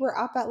 we were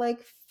up at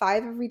like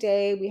 5 every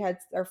day. We had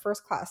our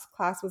first class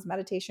was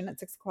meditation at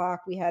 6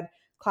 o'clock. We had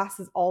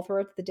classes all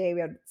throughout the day.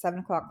 We had 7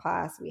 o'clock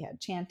class. We had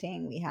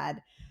chanting. We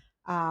had,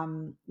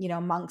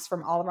 monks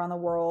from all around the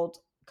world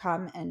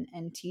come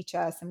and teach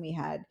us. And we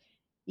had,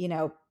 you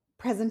know,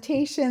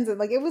 presentations, and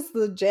like, it was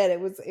legit. It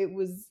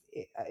was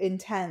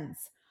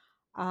intense,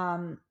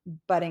 um,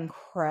 but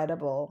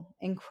incredible.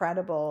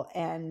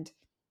 And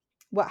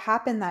what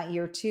happened that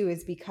year too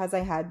is because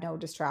I had no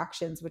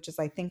distractions, which is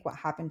I think what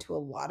happened to a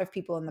lot of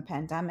people in the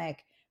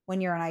pandemic.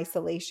 When you're in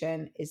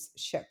isolation, is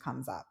shit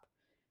comes up.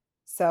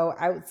 So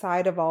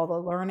outside of all the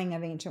learning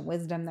of ancient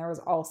wisdom, there was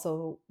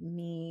also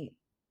me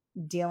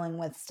dealing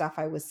with stuff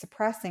I was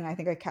suppressing. I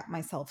think I kept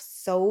myself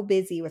so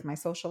busy with my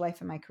social life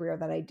and my career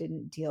that I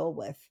didn't deal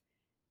with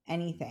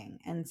anything.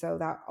 And so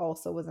that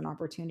also was an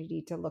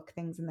opportunity to look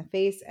things in the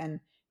face.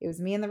 And it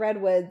was me in the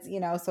redwoods,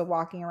 so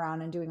walking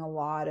around and doing a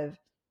lot of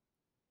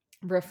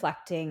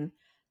reflecting.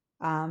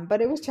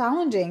 But it was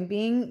challenging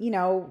being,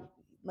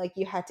 like,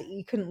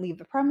 you couldn't leave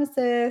the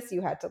premises.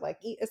 You had to like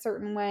eat a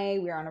certain way.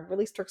 We were on a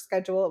really strict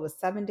schedule. It was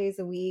 7 days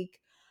a week.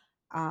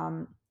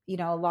 A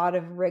lot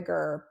of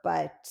rigor,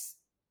 but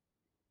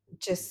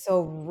just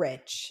so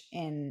rich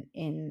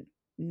in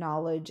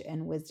knowledge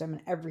and wisdom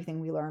and everything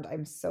we learned.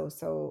 I'm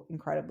so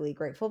incredibly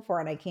grateful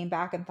for. And I came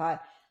back and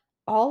thought,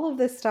 all of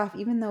this stuff,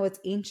 even though it's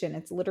ancient,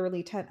 it's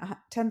literally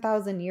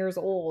 10,000 years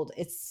old.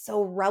 It's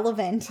so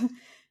relevant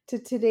to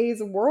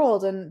today's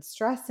world and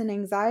stress and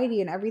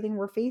anxiety and everything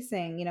we're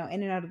facing, in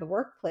and out of the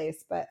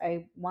workplace. But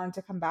I wanted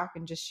to come back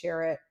and just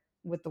share it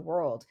with the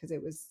world because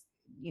it was,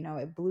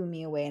 it blew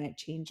me away and it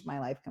changed my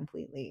life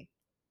completely.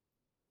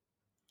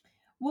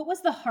 What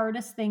was the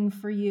hardest thing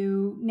for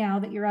you now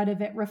that you're out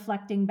of it,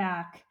 reflecting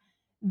back,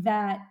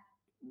 that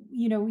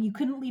you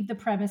couldn't leave the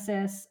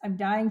premises? I'm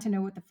dying to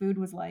know what the food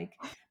was like.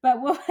 But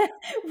what,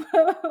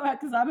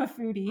 because I'm a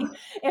foodie,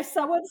 if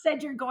someone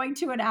said you're going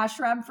to an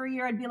ashram for a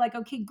year, I'd be like,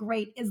 okay,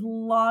 great, as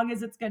long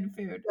as it's good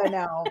food. I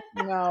know.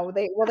 No,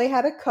 they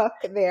had a cook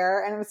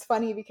there, and it was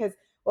funny because,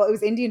 well, it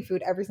was Indian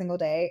food every single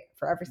day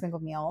for every single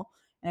meal,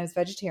 and it was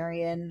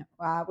vegetarian,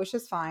 which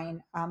is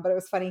fine. But it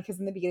was funny because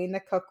in the beginning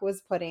the cook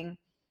was putting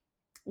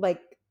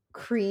like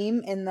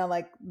cream in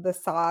the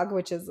sag,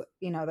 which is,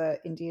 the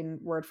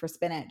Indian word for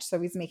spinach. So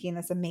he's making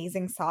this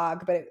amazing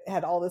sag, but it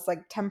had all this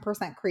like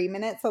 10% cream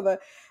in it. So the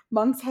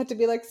monks had to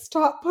be like,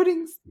 stop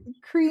putting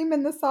cream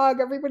in the sag.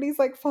 Everybody's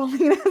like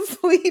falling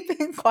asleep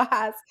in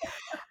class.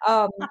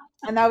 Um,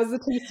 and that was the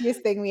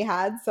tastiest thing we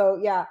had. So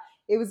yeah,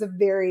 it was a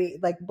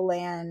very like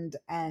bland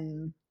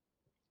and,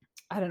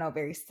 I don't know,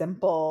 very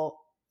simple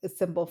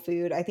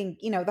food. I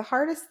think, the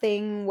hardest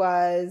thing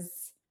was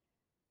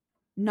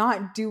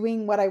not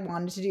doing what I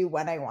wanted to do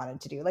when I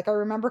wanted to do. Like, I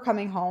remember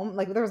coming home,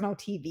 like there was no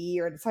TV,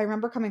 or so I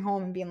remember coming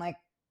home and being like,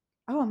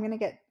 "Oh, I'm going to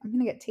get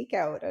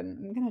takeout and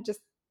I'm going to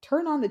just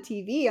turn on the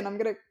TV and I'm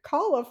going to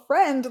call a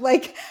friend."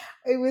 Like,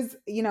 it was,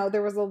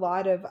 there was a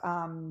lot of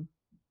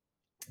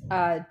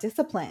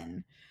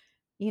discipline,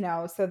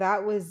 so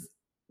that was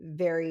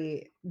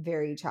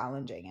very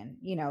challenging.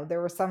 And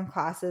there were some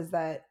classes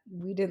that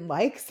we didn't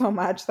like so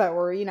much that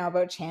were,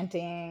 about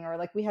chanting, or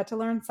like we had to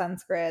learn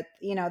Sanskrit.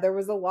 There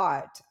was a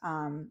lot.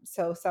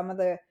 So some of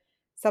the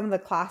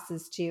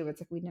classes too,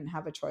 it's like we didn't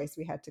have a choice,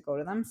 we had to go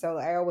to them. So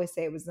I always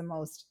say it was the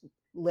most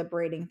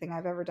liberating thing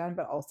I've ever done,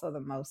 but also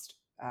the most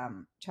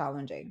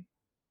challenging.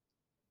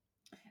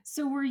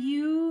 So were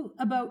you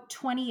about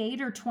 28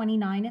 or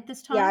 29 at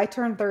this Yeah, time? I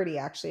turned 30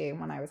 actually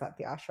when I was at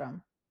the ashram.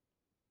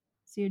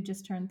 So you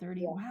just turned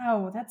 30. Yeah.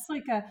 Wow, that's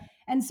like a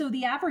and so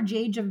the average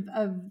age of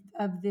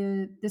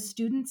the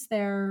students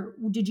there,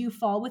 did you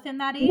fall within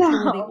that age or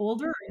were they No.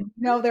 older?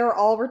 No, they were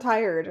all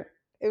retired.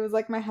 It was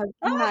like my husband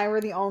and Ah, I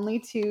were the only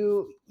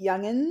 2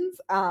 youngins,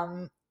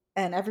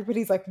 and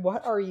everybody's like,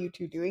 "What are you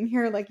 2 doing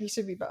here? Like, you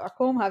should be back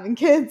home having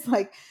kids."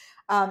 Like,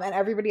 and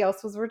everybody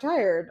else was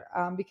retired,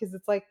 because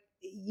it's like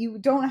you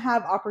don't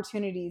have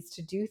opportunities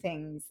to do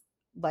things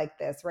like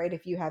this, right?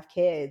 If you have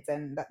kids,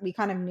 and that we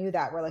kind of knew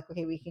that. We're like,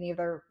 "Okay, we can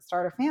either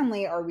start a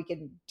family or we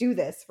can do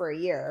this for a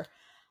year."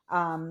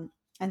 Um,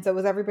 and so it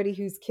was everybody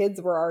whose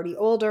kids were already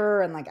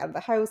older and like out of the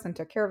house and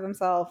took care of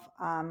themselves.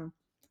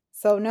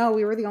 So no,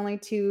 we were the only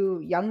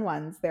 2 young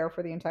ones there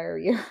for the entire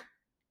year.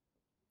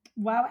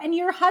 wow. And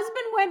your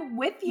husband went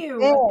with you.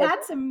 Did.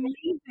 That's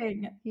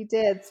amazing. He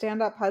did.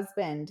 Stand-up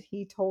husband.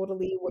 He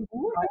totally was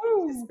brought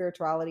into Woo.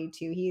 spirituality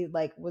too. He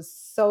like was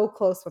so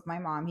close with my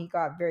mom. He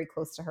got very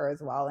close to her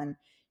as well, and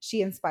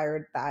she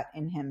inspired that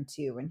in him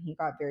too, and he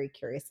got very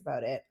curious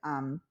about it.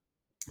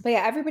 But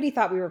yeah, everybody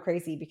thought we were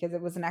crazy because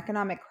it was an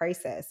economic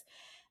crisis.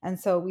 And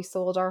so we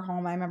sold our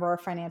home. I remember our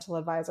financial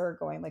advisor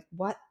going like,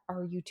 "What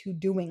are you 2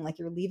 doing? Like,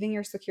 you're leaving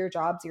your secure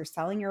jobs, you're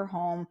selling your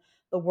home.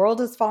 The world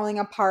is falling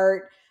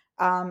apart."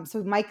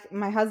 So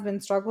my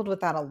husband struggled with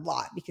that a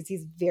lot because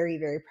he's very,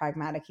 very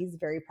pragmatic. He's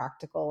very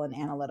practical and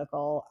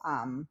analytical.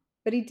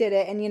 But he did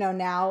it. And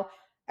now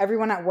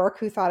everyone at work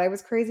who thought I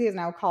was crazy is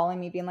now calling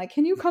me being like,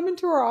 "Can you come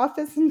into our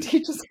office and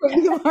teach us what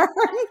you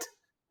learned?"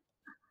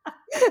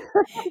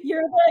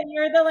 You're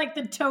the like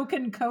the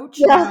token coach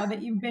Yeah. now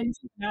that you've been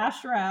to an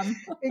ashram.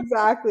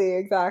 Exactly,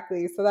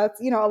 exactly. So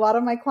that's, a lot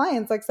of my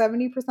clients, like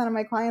 70% of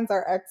my clients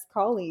are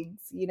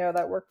ex-colleagues,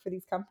 that work for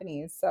these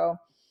companies. So,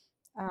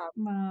 um,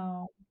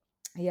 Wow.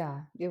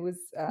 yeah, it was,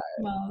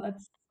 Well,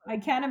 that's I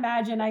can't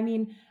imagine. I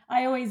mean,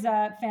 I always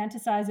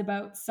fantasize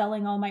about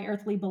selling all my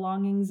earthly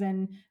belongings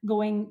and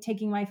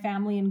taking my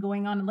family and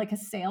going on like a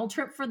sail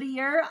trip for the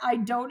year. I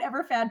don't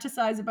ever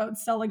fantasize about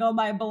selling all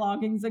my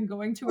belongings and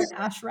going to an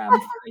ashram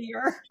for a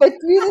year. but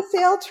do the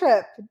sale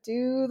trip.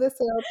 Do the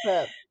sale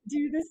trip.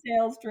 Do the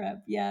sales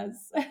trip,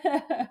 yes.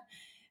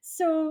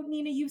 So,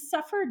 Nina, you've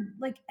suffered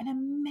like an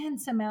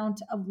immense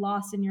amount of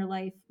loss in your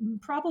life,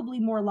 probably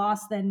more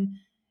loss than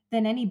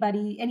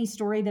any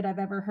story that I've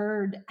ever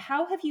heard.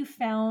 How have you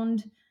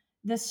found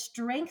the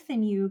strength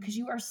in you because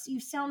you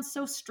sound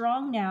so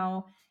strong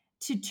now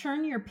to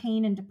turn your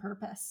pain into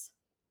purpose?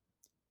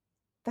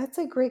 That's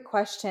a great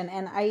question.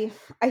 And I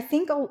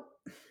think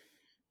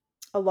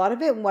a lot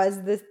of it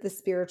was the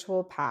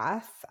spiritual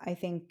path. I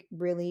think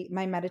really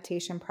my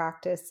meditation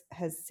practice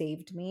has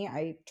saved me.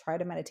 I try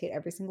to meditate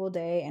every single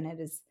day, and it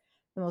is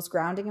the most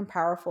grounding and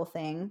powerful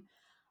thing.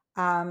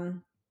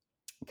 Um,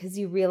 because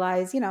you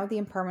realize, the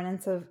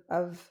impermanence of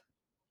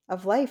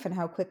life and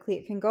how quickly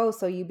it can go.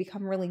 So you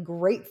become really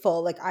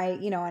grateful. Like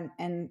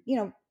and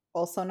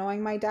also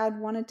knowing my dad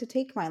wanted to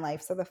take my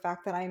life. So the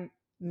fact that I'm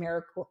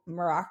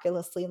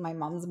miraculously my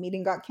mom's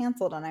meeting got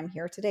canceled and I'm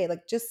here today,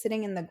 like just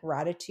sitting in the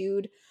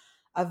gratitude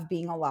of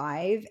being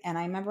alive. And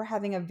I remember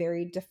having a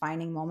very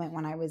defining moment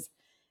when I was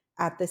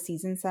at the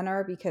season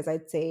center because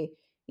I'd say,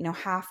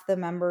 half the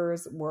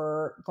members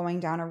were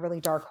going down a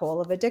really dark hole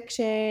of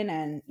addiction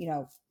and,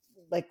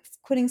 like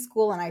quitting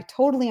school. And I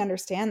totally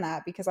understand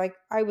that because I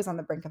was on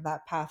the brink of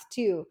that path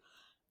too.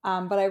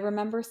 But I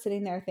remember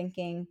sitting there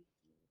thinking,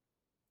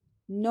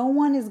 no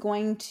one is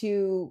going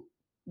to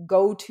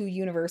go to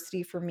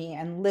university for me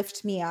and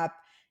lift me up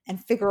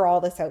and figure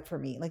all this out for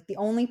me. Like the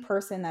only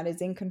person that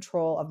is in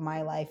control of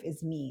my life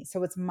is me.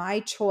 So it's my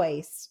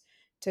choice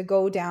to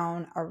go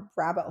down a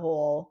rabbit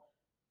hole,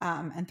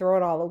 and throw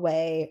it all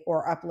away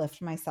or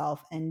uplift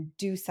myself and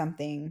do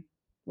something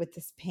with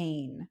this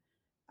pain.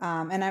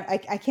 And I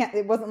can't,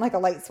 it wasn't like a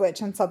light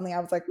switch and suddenly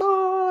I was like,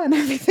 oh, and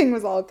everything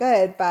was all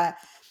good. But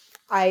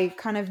I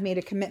kind of made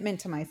a commitment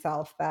to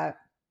myself that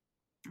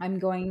I'm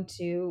going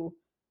to,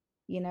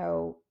 you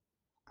know,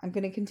 I'm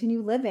going to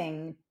continue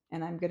living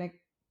and I'm going to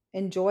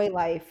enjoy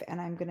life and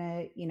I'm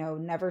going to,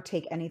 never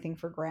take anything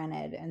for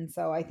granted. And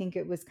so I think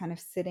it was kind of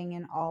sitting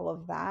in all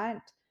of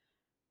that,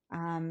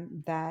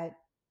 that,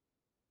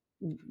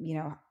 you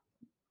know,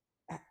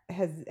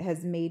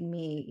 has made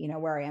me,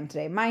 where I am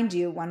today. Mind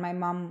you, when my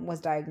mom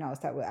was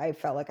diagnosed, I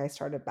felt like I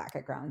started back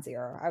at ground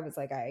zero. I was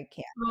like,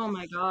 Oh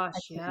my I gosh,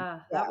 can't. yeah. Yeah,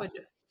 That would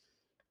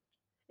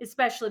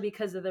especially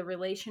because of the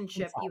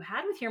relationship you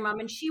had with your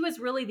mom and she was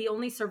really the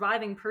only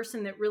surviving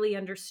person that really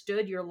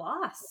understood your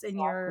loss and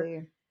your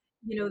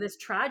exactly. this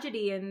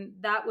tragedy, and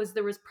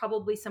there was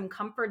probably some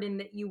comfort in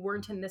that you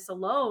weren't in this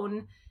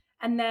alone.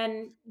 And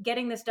then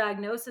getting this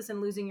diagnosis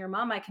and losing your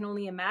mom, I can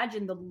only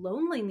imagine the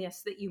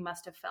loneliness that you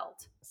must have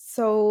felt.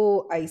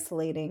 So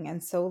isolating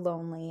and so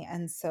lonely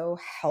and so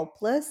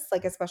helpless,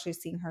 like especially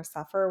seeing her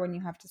suffer when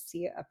you have to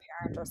see a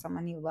parent or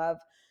someone you love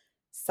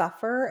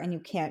suffer and you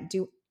can't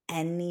do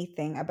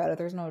anything about it.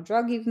 There's no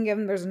drug you can give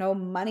them, there's no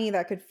money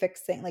that could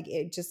fix it. Like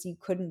it just, you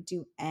couldn't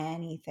do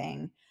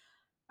anything.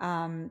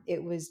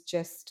 It was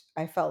just,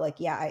 I felt like,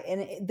 yeah.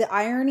 The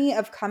irony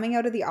of coming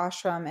out of the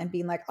ashram and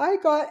being like, I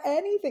got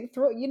anything,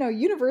 throw,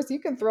 universe, you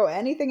can throw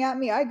anything at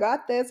me. I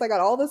got this. I got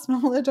all this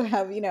knowledge. I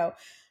have,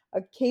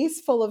 a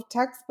case full of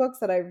textbooks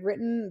that I've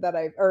written that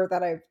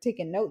I've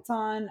taken notes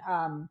on,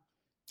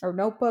 or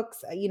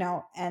notebooks,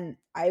 and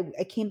I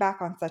came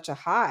back on such a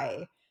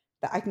high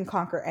that I can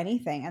conquer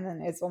anything. And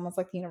then it's almost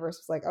like the universe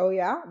was like, oh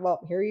yeah,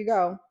 well, here you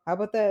go. How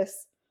about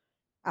this?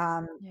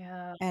 Um,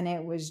 Yeah. and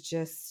it was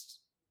just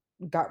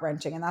gut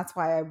wrenching. And that's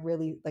why I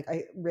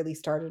really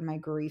started my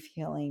grief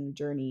healing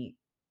journey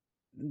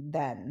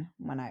then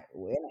when I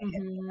hit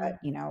that,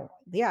 Mhm.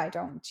 yeah, I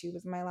don't, she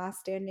was my last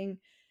standing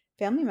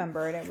family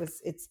member. And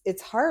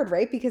it's hard,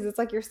 right? Because it's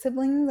like your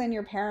siblings and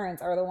your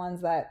parents are the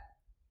ones that,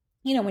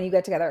 when you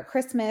get together at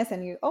Christmas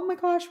and you, oh my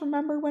gosh,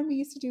 remember when we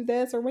used to do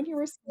this or when you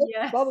were sick,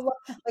 blah, blah, Yes.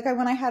 blah. Like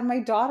when I had my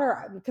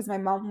daughter, because my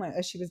mom went,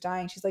 as she was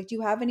dying, she's like, do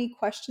you have any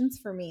questions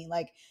for me?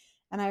 Like,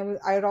 and I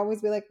would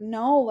always be like,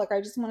 no, like, I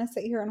just want to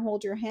sit here and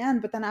hold your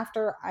hand. But then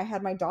after I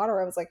had my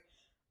daughter, I was like,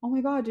 oh my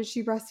God, did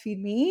she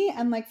breastfeed me?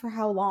 And like, for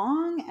how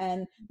long?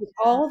 And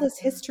all this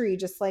Yeah. history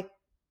just like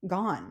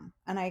gone.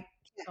 And I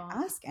Gone.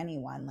 can't ask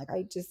anyone. Like,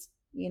 I just,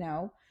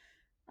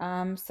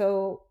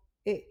 so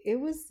it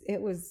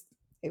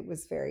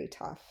was very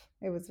tough.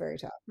 It was very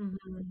tough.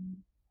 Mhm.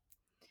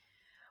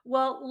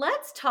 Well,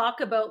 let's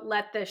talk about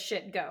Let This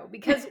Shit Go,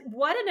 because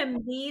what an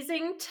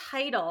amazing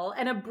title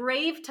and a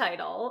brave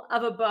title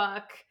of a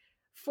book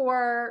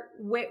for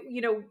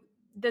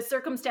the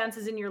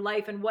circumstances in your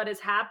life and what has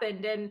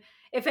happened. And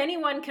if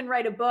anyone can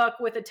write a book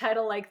with a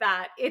title like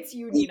that, it's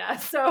you, Nina.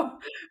 So,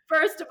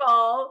 first of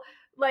all,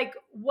 like,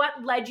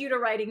 what led you to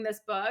writing this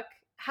book?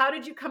 How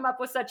did you come up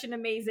with such an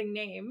amazing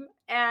name?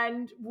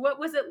 And what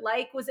was it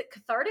like? Was it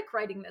cathartic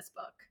writing this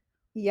book?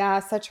 Yeah,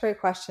 such a great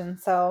question.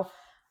 So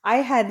I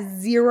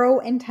had zero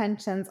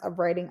intentions of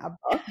writing a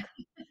book.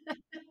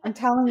 I'm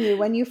telling you,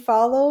 when you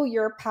follow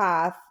your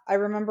path, I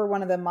remember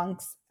one of the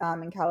monks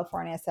in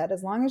California said,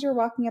 as long as you're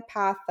walking a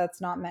path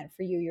that's not meant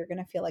for you, you're going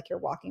to feel like you're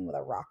walking with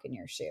a rock in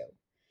your shoe.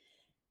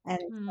 And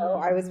so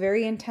I was Hmm.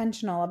 very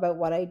intentional about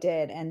what I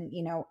did. And,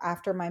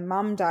 after my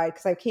mom died,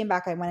 because I came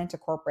back, I went into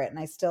corporate and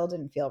I still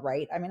didn't feel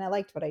right. I mean, I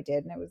liked what I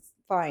did and it was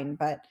fine.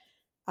 But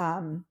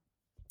um,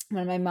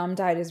 when my mom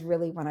died is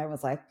really when I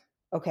was like,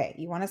 okay,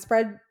 you want to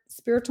spread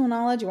spiritual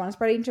knowledge, you want to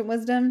spread ancient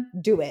wisdom,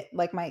 do it.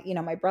 Like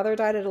my brother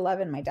died at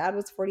 11, my dad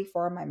was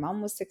 44, my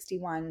mom was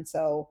 61.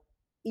 So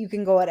you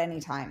can go at any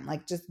time,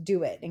 like just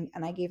do it.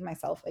 And I gave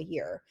myself a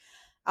year.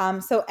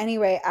 So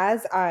anyway,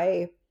 as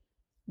I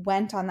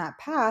went on that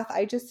path,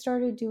 I just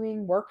started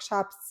doing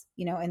workshops,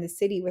 in the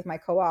city with my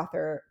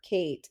co-author,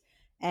 Kate.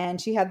 And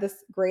she had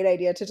this great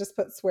idea to just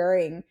put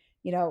swearing,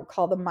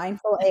 call them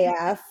mindful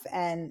AF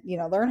and,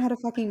 learn how to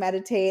fucking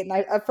meditate. And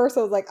at first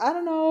I was like, I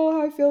don't know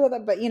how I feel about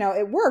that. But,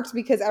 it worked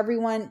because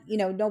everyone,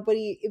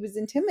 nobody, it was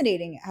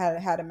intimidating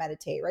how to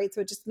meditate, right? So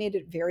it just made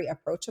it very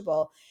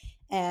approachable.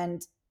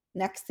 And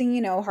next thing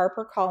you know,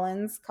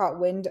 HarperCollins caught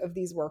wind of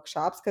these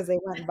workshops because they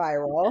went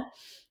viral.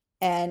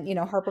 And,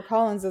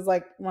 HarperCollins is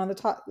like one of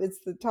the top, it's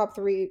the top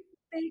three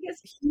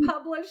Biggest huge, huge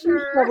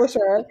publisher.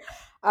 publisher.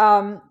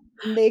 Um,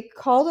 they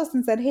called us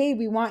and said, hey,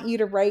 we want you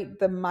to write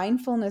the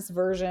mindfulness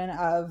version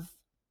of,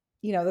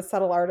 The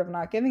Subtle Art of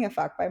Not Giving a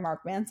Fuck by Mark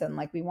Manson.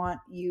 Like, we want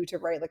you to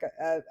write like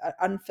a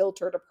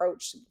unfiltered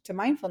approach to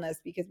mindfulness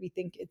because we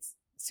think it's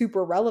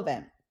super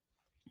relevant.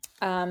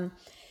 Um,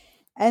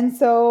 and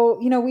so,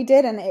 we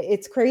did. And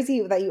it's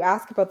crazy that you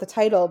ask about the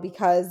title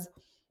because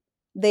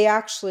they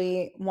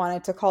actually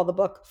wanted to call the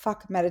book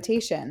Fuck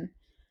Meditation.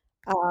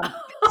 Um,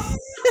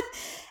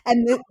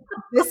 and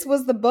this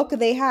was the book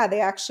they had.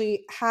 They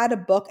actually had a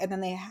book and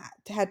then they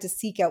had to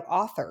seek out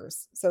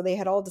authors. So they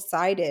had all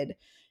decided,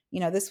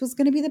 this was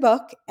going to be the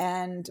book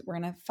and we're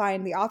going to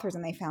find the authors,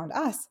 and they found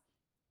us.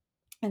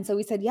 And so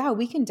we said, yeah,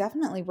 we can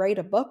definitely write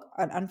a book,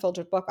 an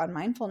unfiltered book on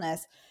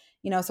mindfulness.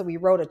 So we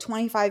wrote a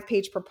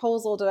 25-page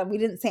proposal. We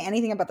didn't say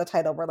anything about the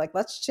title. We're like,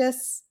 let's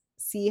just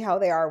see how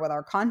they are with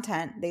our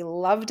content. They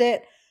loved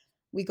it.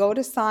 We go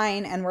to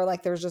sign and we're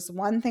like, there's just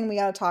one thing we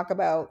got to talk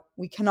about.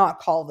 We cannot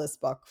call this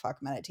book Fuck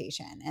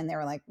Meditation. And they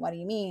were like, what do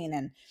you mean?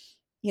 And,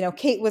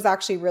 Kate was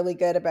actually really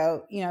good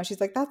about,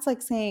 she's like, that's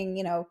like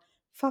saying,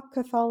 fuck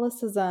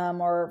Catholicism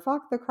or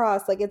fuck the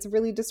cross. Like, it's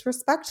really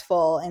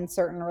disrespectful in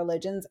certain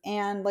religions.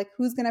 And like,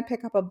 who's going to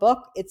pick up a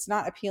book? It's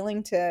not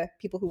appealing to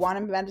people who want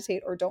to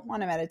meditate or don't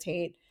want to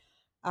meditate.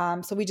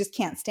 So we just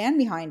can't stand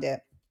behind it.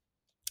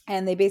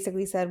 And they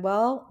basically said,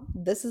 well,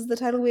 this is the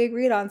title we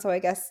agreed on. So I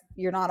guess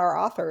you're not our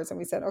authors. And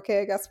we said,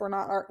 okay, I guess we're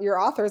not your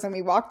authors. And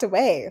we walked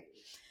away.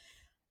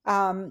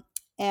 Um,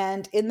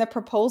 and in the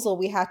proposal,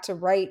 we had to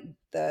write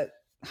the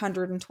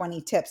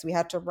 120 tips. We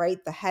had to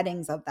write the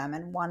headings of them.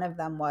 And one of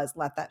them was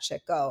let that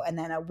shit go. And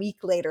then a week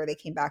later, they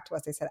came back to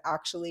us. They said,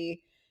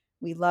 actually,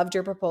 we loved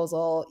your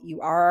proposal. You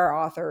are our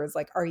authors.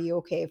 Like, are you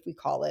okay if we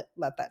call it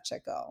let that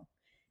shit go?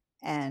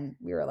 And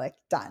we were like,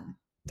 done,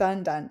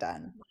 done, done,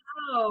 done.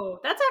 Oh,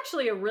 that's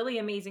actually a really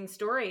amazing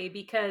story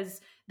because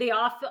they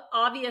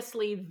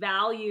obviously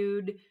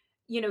valued,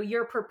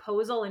 your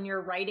proposal and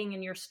your writing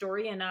and your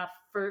story enough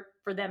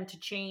for them to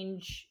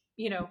change,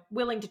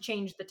 willing to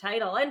change the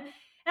title. And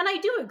I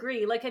do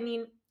agree. Like, I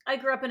mean, I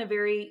grew up in a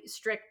very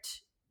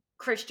strict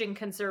Christian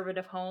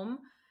conservative home.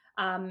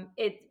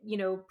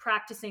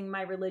 Practicing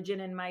my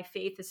religion and my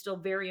faith is still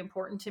very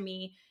important to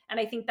me. And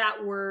I think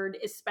that word,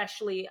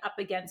 especially up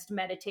against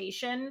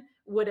meditation,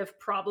 would have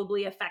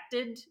probably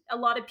affected a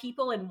lot of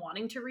people in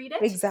wanting to read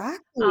it.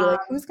 Exactly. Um, Like,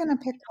 who's gonna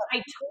pick up?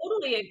 I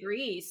totally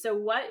agree. So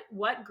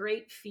what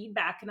great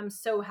feedback, and I'm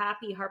so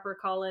happy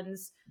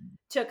HarperCollins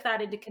took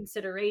that into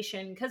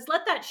consideration, because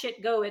let that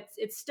shit go.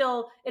 It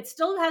still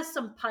has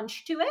some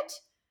punch to it,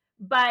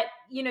 but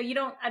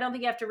I don't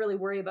think you have to really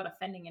worry about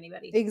offending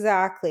anybody.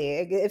 Exactly.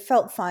 It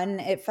felt fun.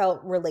 It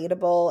felt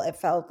relatable. It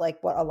felt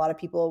like what a lot of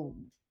people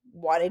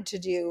wanted to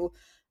do.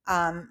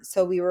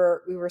 So we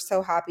were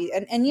so happy.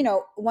 And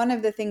one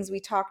of the things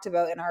we talked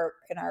about in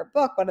our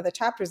book, one of the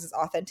chapters is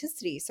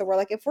authenticity. So we're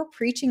like, if we're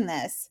preaching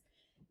this,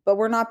 but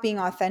we're not being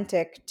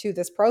authentic to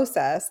this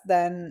process,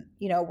 then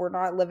we're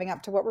not living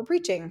up to what we're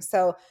preaching.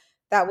 So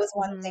that was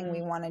one thing we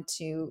Mm. wanted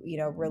to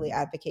really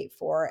advocate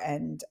for,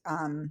 and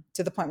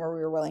to the point where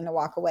we were willing to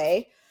walk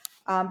away.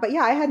 But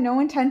yeah, I had no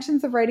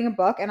intentions of writing a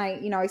book, and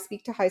I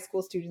speak to high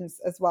school students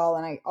as well,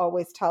 and I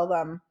always tell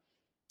them,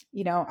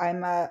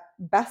 I'm a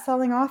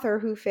best-selling author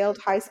who failed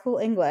high school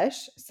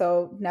English,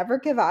 so never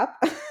give up.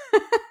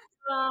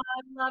 Oh, I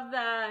love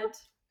that.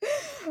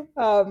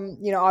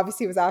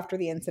 Obviously it was after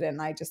the incident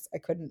and I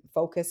couldn't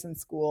focus in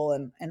school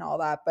and all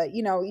that. But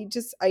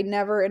I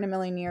never in a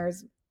million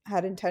years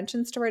had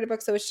intentions to write a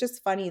book. So it's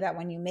just funny that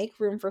when you make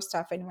room for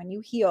stuff and when you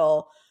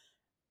heal,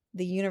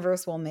 the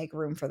universe will make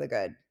room for the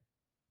good.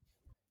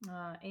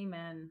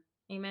 Amen.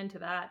 Amen to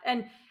that.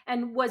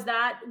 And was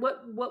that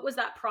what was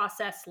that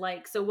process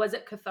like? So was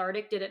it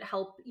cathartic? Did it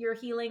help your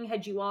healing?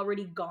 Had you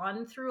already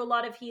gone through a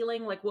lot of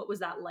healing? Like, what was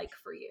that like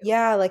for you?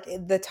 Yeah, like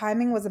the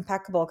timing was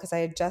impeccable because I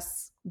had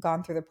just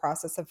gone through the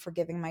process of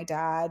forgiving my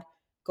dad,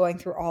 going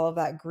through all of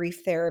that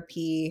grief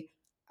therapy,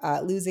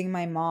 losing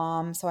my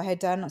mom. So I had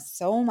done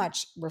so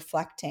much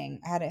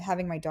reflecting. I had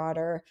having my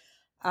daughter.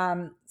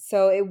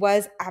 So it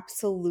was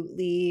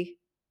absolutely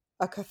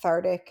a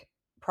cathartic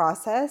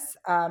process.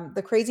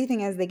 The crazy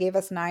thing is, they gave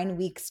us 9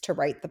 weeks to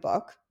write the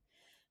book.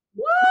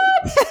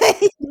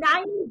 What?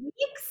 9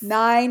 weeks?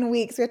 9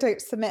 weeks. We had to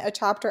submit a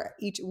chapter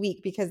each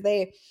week because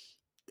they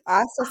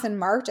asked us in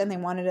March and they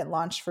wanted it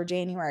launched for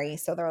January.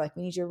 So they're like,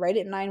 we need you to write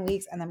it in 9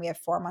 weeks, and then we have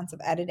 4 months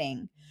of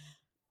editing.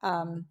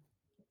 Um,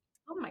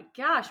 Oh my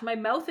gosh, my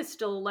mouth is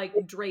still it,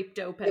 like draped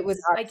it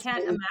was open. I can't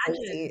absolutely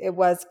crazy. imagine. It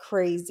was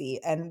crazy.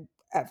 And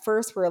at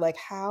first we are like,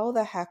 how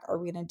the heck are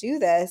we going to do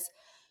this?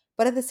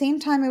 But at the same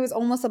time, it was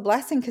almost a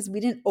blessing because we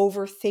didn't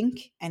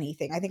overthink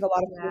anything. I think a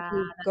lot of people Yeah,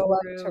 who that's go out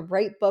to true.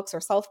 write books or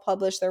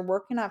self-publish, they're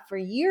working up for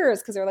years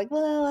because they're like,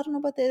 well, I don't know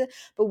about this.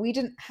 But we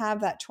didn't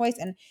have that choice.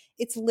 And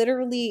it's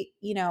literally,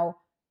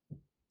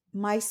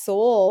 my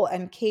soul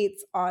and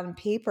Kate's on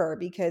paper,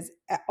 because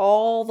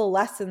all the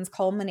lessons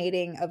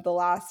culminating of the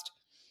last,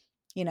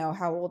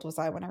 how old was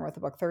I when I wrote the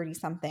book? 30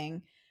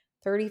 something,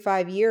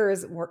 35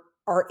 years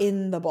are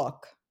in the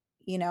book,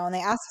 and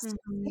they asked us to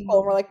do a sequel,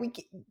 and we're Mhm. like,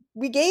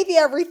 we gave you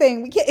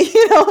everything. We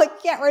can't,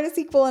 like, can't write a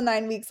sequel in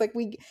 9 weeks. Like,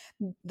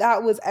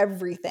 that was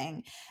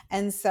everything.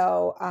 And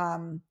so,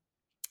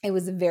 it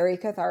was very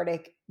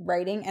cathartic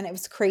writing, and it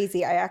was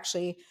crazy.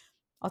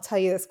 I'll tell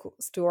you this cool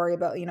story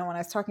about, when I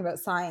was talking about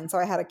signs. So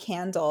I had a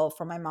candle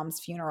from my mom's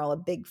funeral, a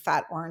big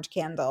fat orange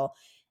candle.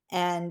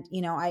 And,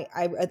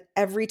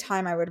 every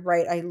time I would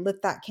write, I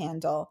lit that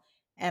candle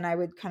and I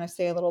would kind of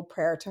say a little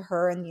prayer to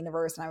her and the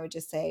universe. And I would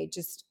just say,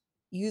 just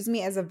use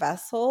me as a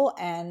vessel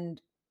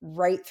and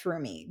write through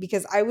me,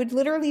 because I would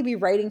literally be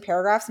writing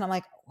paragraphs and I'm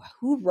like,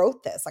 who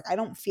wrote this? Like, I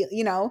don't feel,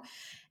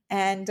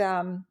 and,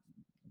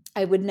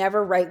 I would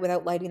never write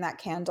without lighting that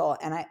candle.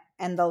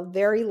 And the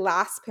very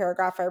last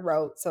paragraph I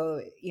wrote,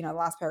 so the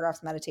last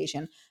paragraph's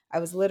meditation, I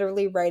was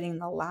literally writing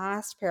the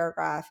last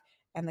paragraph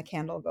and the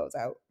candle goes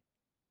out.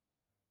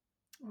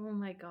 Oh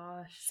my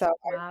gosh. So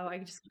Wow, I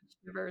just got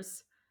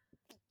shivers.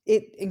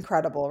 it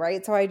incredible,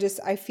 right? So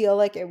I feel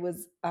like it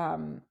was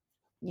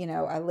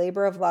a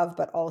labor of love,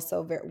 but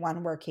also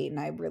one where Kate and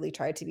I really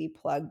tried to be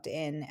plugged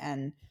in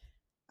and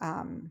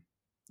um,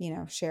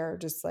 share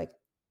just like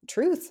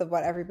truths of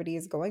what everybody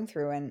is going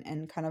through,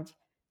 and kind of,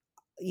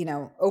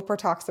 Oprah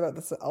talks about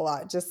this a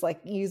lot, just like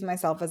use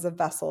myself as a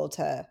vessel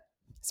to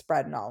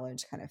spread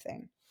knowledge kind of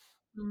thing.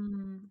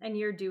 And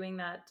you're doing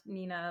that,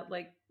 Nina,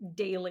 like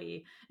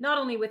daily, not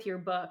only with your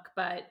book,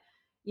 but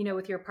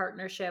with your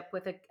partnership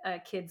with a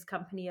kids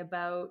company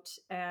about.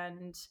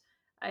 And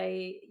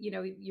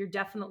you're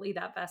definitely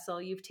that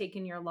vessel. You've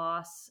taken your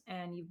loss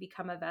and you've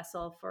become a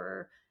vessel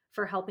for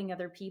helping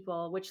other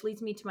people, which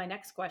leads me to my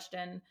next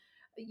question.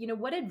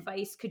 What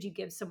advice could you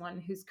give someone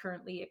who's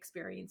currently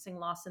experiencing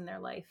loss in their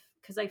life?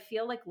 Because I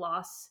feel like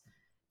loss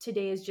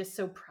today is just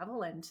so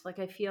prevalent. Like,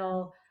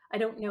 I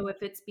don't know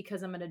if it's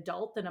because I'm an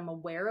adult and I'm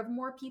aware of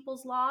more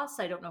people's loss.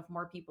 I don't know if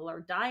more people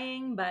are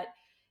dying, but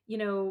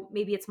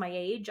maybe it's my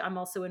age. I'm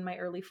also in my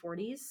early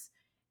 40s,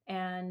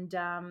 and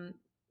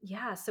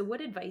Yeah. So,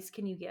 what advice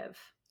can you give?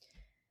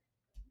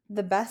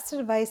 The best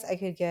advice I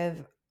could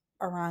give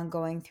around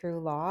going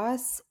through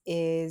loss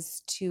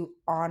is to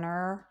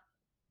honor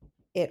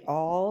it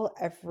all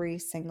every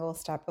single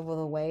step of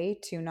the way,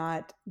 to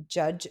not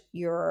judge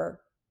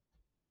your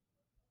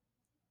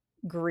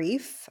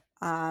grief,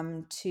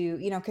 to,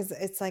 because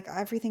it's like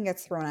everything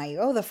gets thrown at you,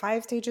 oh, the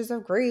 5 stages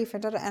of grief,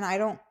 and, and I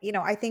don't,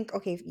 I think,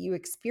 okay, you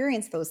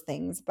experience those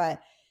things,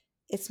 but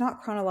it's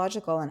not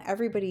chronological, and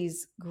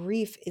everybody's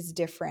grief is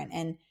different,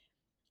 and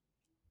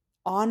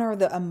honor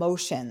the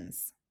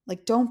emotions.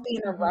 Like, don't be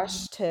in a Hmm.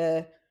 rush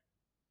to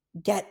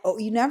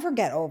you never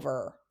get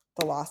over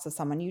the loss of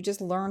someone. You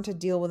just learn to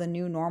deal with a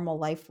new normal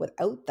life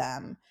without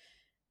them.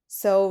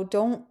 So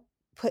don't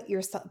put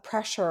your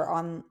pressure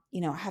on,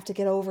 I have to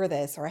get over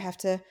this, or I have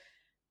to,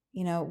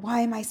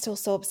 why am I still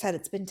so upset?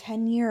 It's been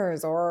 10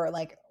 years, or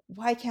like,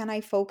 why can't I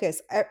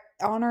focus?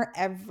 Honor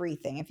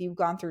everything. If you've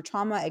gone through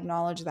trauma,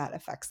 acknowledge that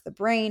affects the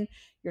brain.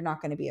 You're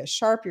not going to be as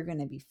sharp. You're going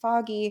to be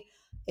foggy.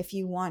 If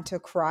you want to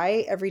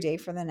cry every day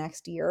for the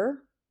next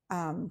year,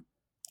 um,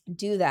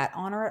 do that.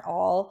 Honor it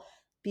all.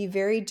 Be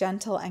very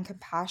gentle and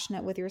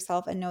compassionate with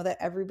yourself, and know that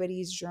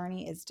everybody's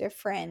journey is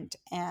different,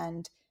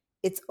 and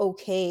it's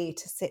okay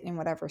to sit in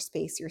whatever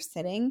space you're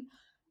sitting,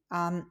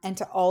 and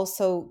to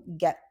also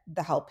get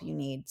the help you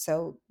need.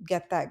 So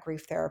get that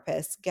grief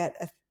therapist, get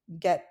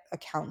a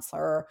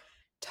counselor,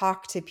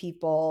 talk to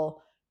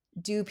people,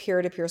 do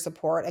peer-to-peer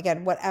support.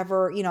 Again,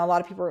 whatever, a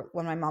lot of people,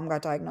 when my mom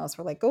got diagnosed,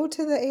 were like, go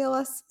to the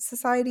ALS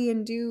society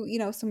and do,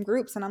 some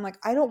groups. And I'm like,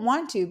 I don't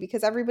want to,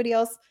 because everybody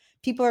else,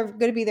 people are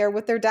going to be there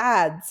with their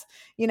dads,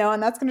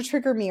 and that's going to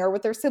trigger me, or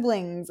with their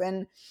siblings.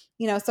 And,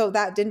 so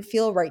that didn't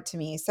feel right to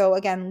me. So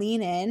again,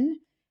 lean in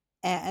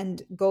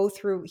and go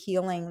through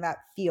healing that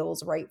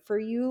feels right for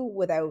you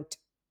without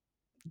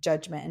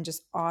judgment, and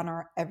just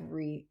honor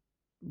every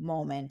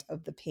moment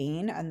of the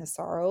pain and the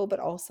sorrow, but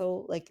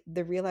also like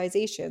the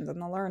realizations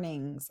and the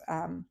learnings,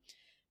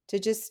 to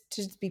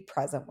just be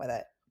present with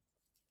it.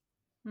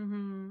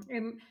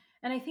 And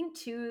I think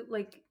too,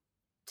 like,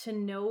 to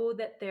know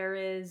that there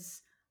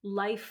is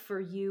life for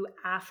you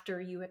after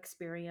you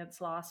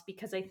experience loss,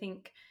 because I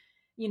think,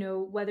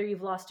 whether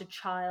you've lost a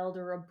child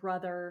or a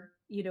brother,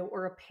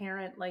 or a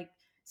parent, like,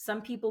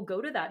 some people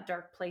go to that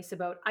dark place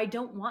about, I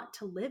don't want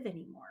to live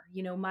anymore.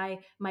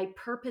 My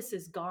purpose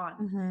is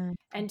gone. Mhm.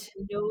 And to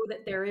know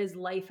that there is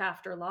life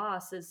after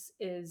loss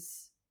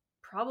is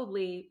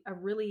probably a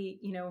really,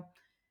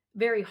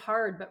 very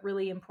hard but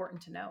really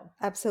important to know.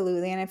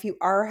 Absolutely. And if you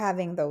are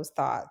having those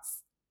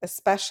thoughts,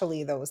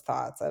 especially those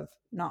thoughts of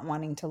not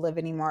wanting to live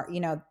anymore,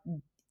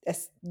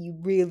 you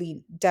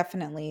really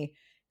definitely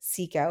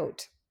seek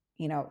out,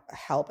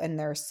 help. And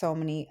there's so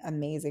many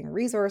amazing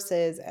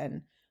resources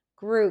and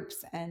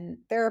groups and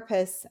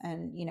therapists,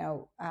 and,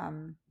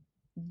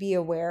 be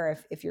aware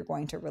if you're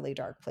going to really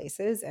dark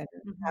places, and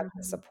have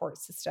the Mhm. support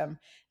system.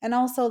 And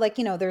also, like,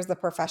 there's the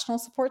professional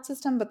support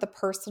system, but the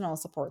personal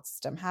support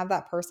system, have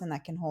that person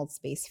that can hold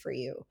space for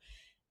you,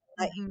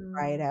 let you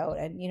cry it Mhm. out,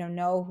 and,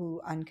 know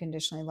who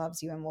unconditionally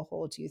loves you and will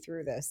hold you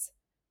through this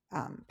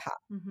path.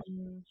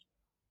 Mhm.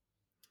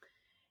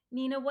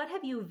 Nina, what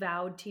have you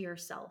vowed to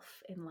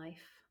yourself in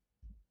life?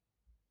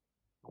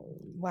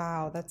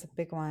 Wow, that's a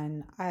big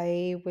one.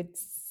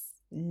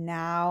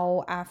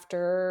 Now,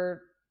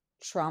 after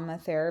trauma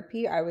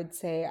therapy, I would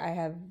say I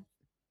have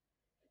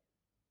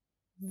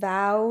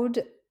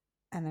vowed,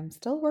 and I'm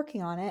still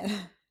working on it,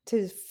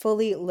 to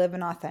fully live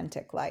an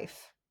authentic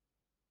life,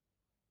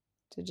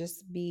 to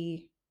just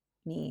be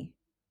me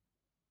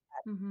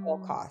at all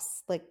Mhm.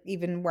 costs. Like,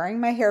 even wearing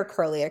my hair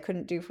curly, I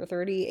couldn't do for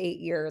 38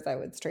 years. I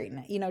would straighten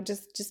it.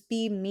 Just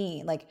be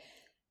me. Like,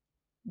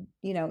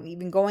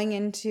 even going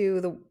into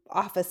the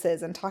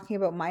offices and talking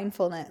about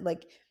mindfulness,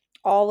 like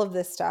all of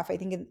this stuff. I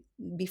think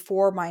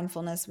before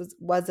mindfulness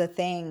was a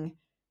thing,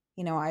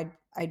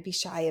 I'd be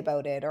shy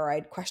about it, or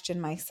I'd question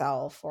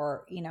myself,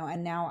 or,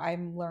 and now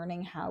I'm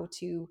learning how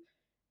to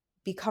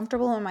be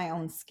comfortable in my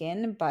own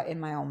skin, but in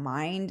my own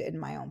mind, in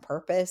my own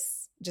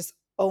purpose. Just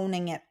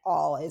owning it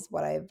all is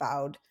what I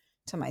vowed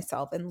to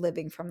myself, and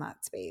living from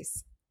that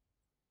space.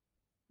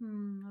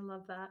 I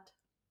love that.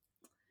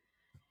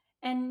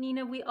 And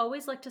Nina, we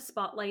always like to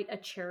spotlight a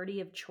charity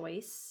of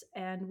choice.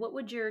 And what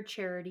would your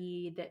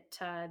charity that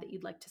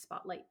you'd like to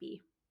spotlight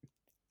be?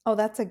 Oh,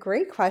 that's a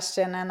great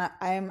question. And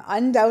I'm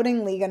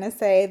undoubtedly going to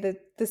say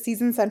that the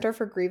Season Center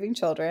for Grieving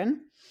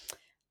Children.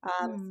 So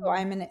Hmm.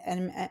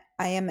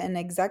 I am an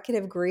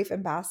executive grief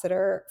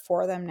ambassador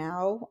for them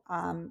now,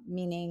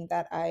 meaning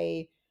that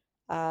I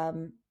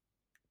um,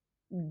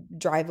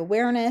 drive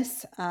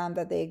awareness,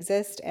 that they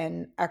exist.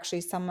 And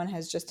actually, someone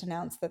has just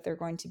announced that they're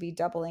going to be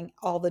doubling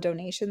all the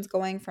donations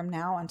going from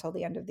now until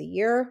the end of the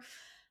year.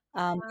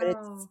 But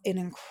it's Wow. an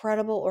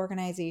incredible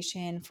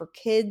organization for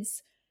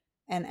kids,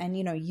 and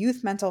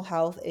youth mental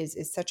health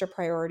is such a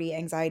priority.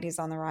 Anxiety is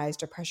on the rise,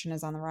 depression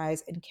is on the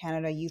rise in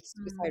Canada. Youth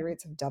suicide Hmm.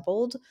 rates have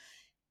doubled.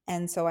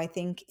 And so I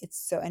think it's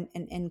so,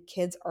 and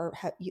kids are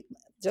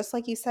just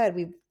like you said,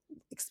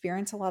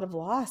 experience a lot of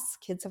loss.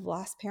 Kids have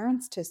lost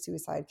parents to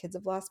suicide. Kids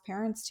have lost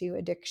parents to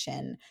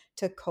addiction,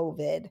 to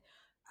COVID.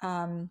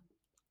 Um,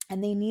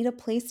 and they need a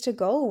place to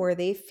go where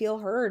they feel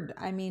heard.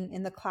 I mean,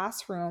 in the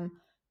classroom,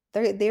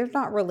 they're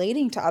not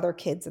relating to other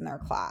kids in their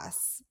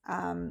class,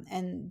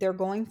 and they're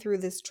going through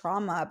this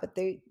trauma, but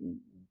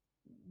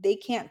they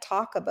can't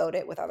talk about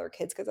it with other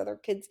kids because other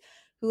kids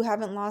who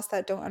haven't lost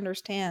that don't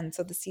understand.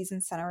 So the Season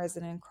Center is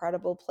an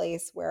incredible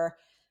place where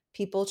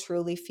people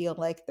truly feel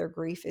like their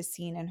grief is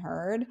seen and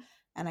heard.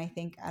 And I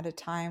think at a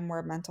time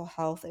where mental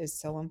health is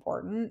so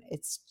important,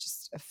 it's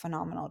just a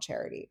phenomenal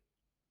charity.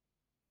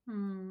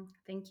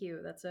 Thank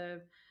you. That's a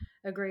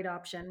great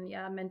option.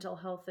 Yeah, mental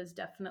health is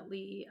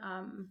definitely.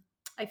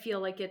 I feel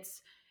like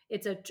it's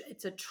a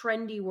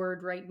trendy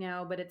word right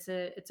now, but it's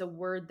a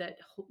word that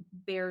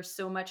bears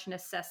so much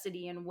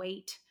necessity and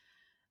weight,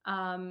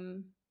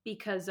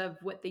 because of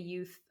what the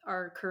youth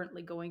are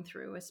currently going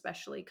through,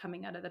 especially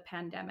coming out of the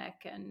pandemic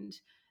and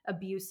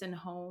abuse in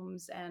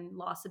homes and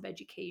loss of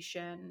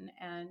education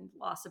and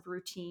loss of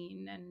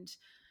routine. And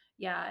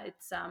yeah,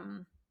 it's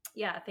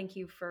yeah, thank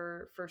you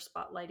for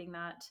spotlighting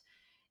that.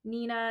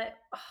 Nina,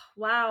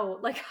 wow,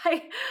 like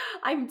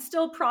I'm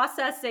still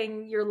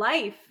processing your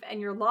life and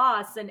your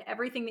loss and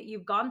everything that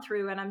you've gone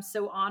through, and I'm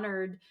so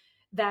honored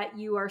that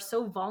you are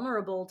so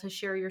vulnerable to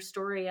share your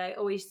story. I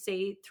always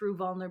say through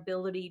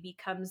vulnerability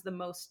becomes the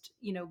most,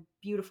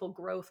 beautiful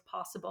growth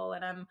possible,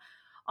 and I'm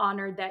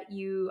honored that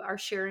you are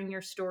sharing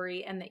your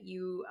story and that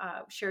you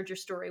shared your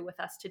story with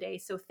us today.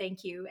 So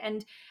thank you.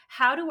 And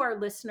how do our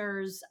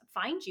listeners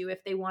find you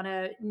if they want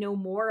to know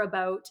more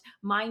about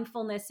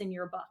mindfulness in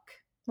your book?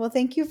 Well,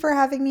 thank you for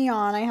having me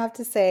on. I have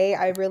to say,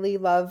 I really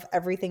love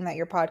everything that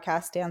your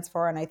podcast stands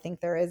for. And I think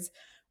there is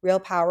real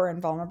power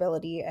in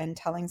vulnerability and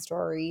telling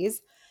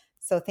stories.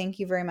 So thank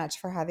you very much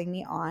for having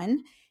me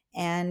on.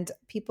 And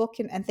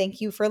thank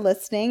you for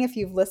listening. If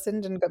you've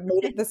listened and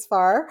made it this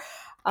far,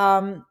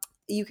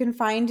 you can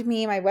find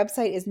me. My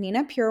website is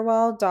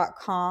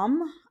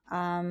ninapurewal.com.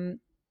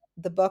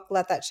 The book,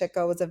 Let That Shit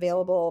Go, is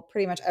available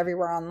pretty much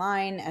everywhere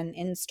online and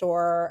in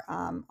store,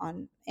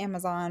 on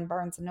Amazon,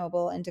 Barnes and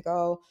Noble,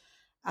 Indigo.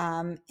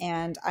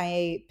 And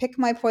I pick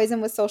my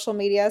poison with social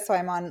media. So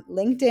I'm on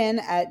LinkedIn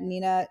at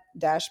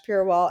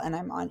Nina-Purewal, and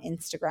I'm on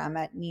Instagram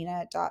at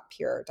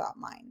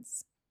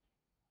nina.pure.minds.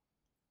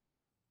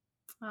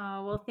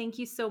 Well, thank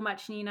you so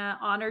much, Nina.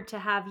 Honored to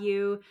have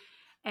you,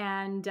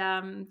 and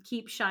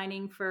keep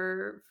shining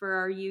for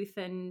our youth.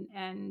 And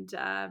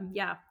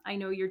yeah, I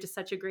know you're just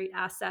such a great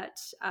asset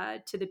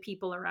to the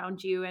people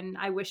around you. And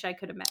I wish I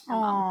could have met your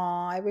mom.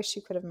 Oh, I wish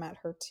you could have met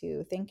her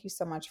too. Thank you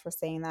so much for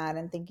saying that.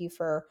 And thank you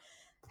for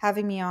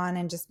having me on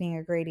and just being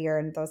a great ear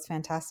and those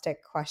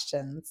fantastic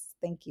questions.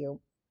 Thank you.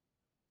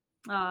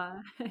 Uh,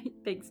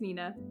 thanks,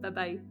 Nina. Bye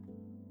bye.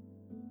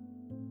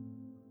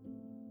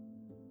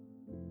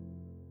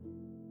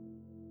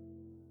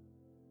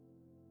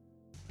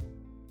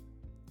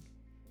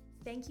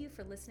 Thank you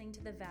for listening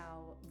to The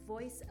Vow,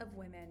 Voice of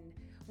Women.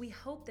 We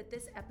hope that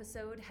this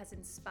episode has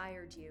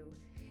inspired you.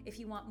 If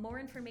you want more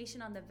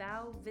information on The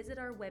Vow, visit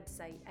our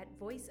website at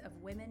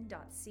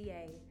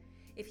voiceofwomen.ca.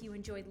 If you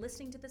enjoyed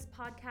listening to this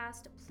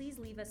podcast, please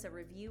leave us a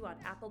review on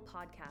Apple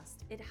Podcast.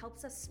 It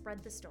helps us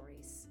spread the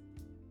stories.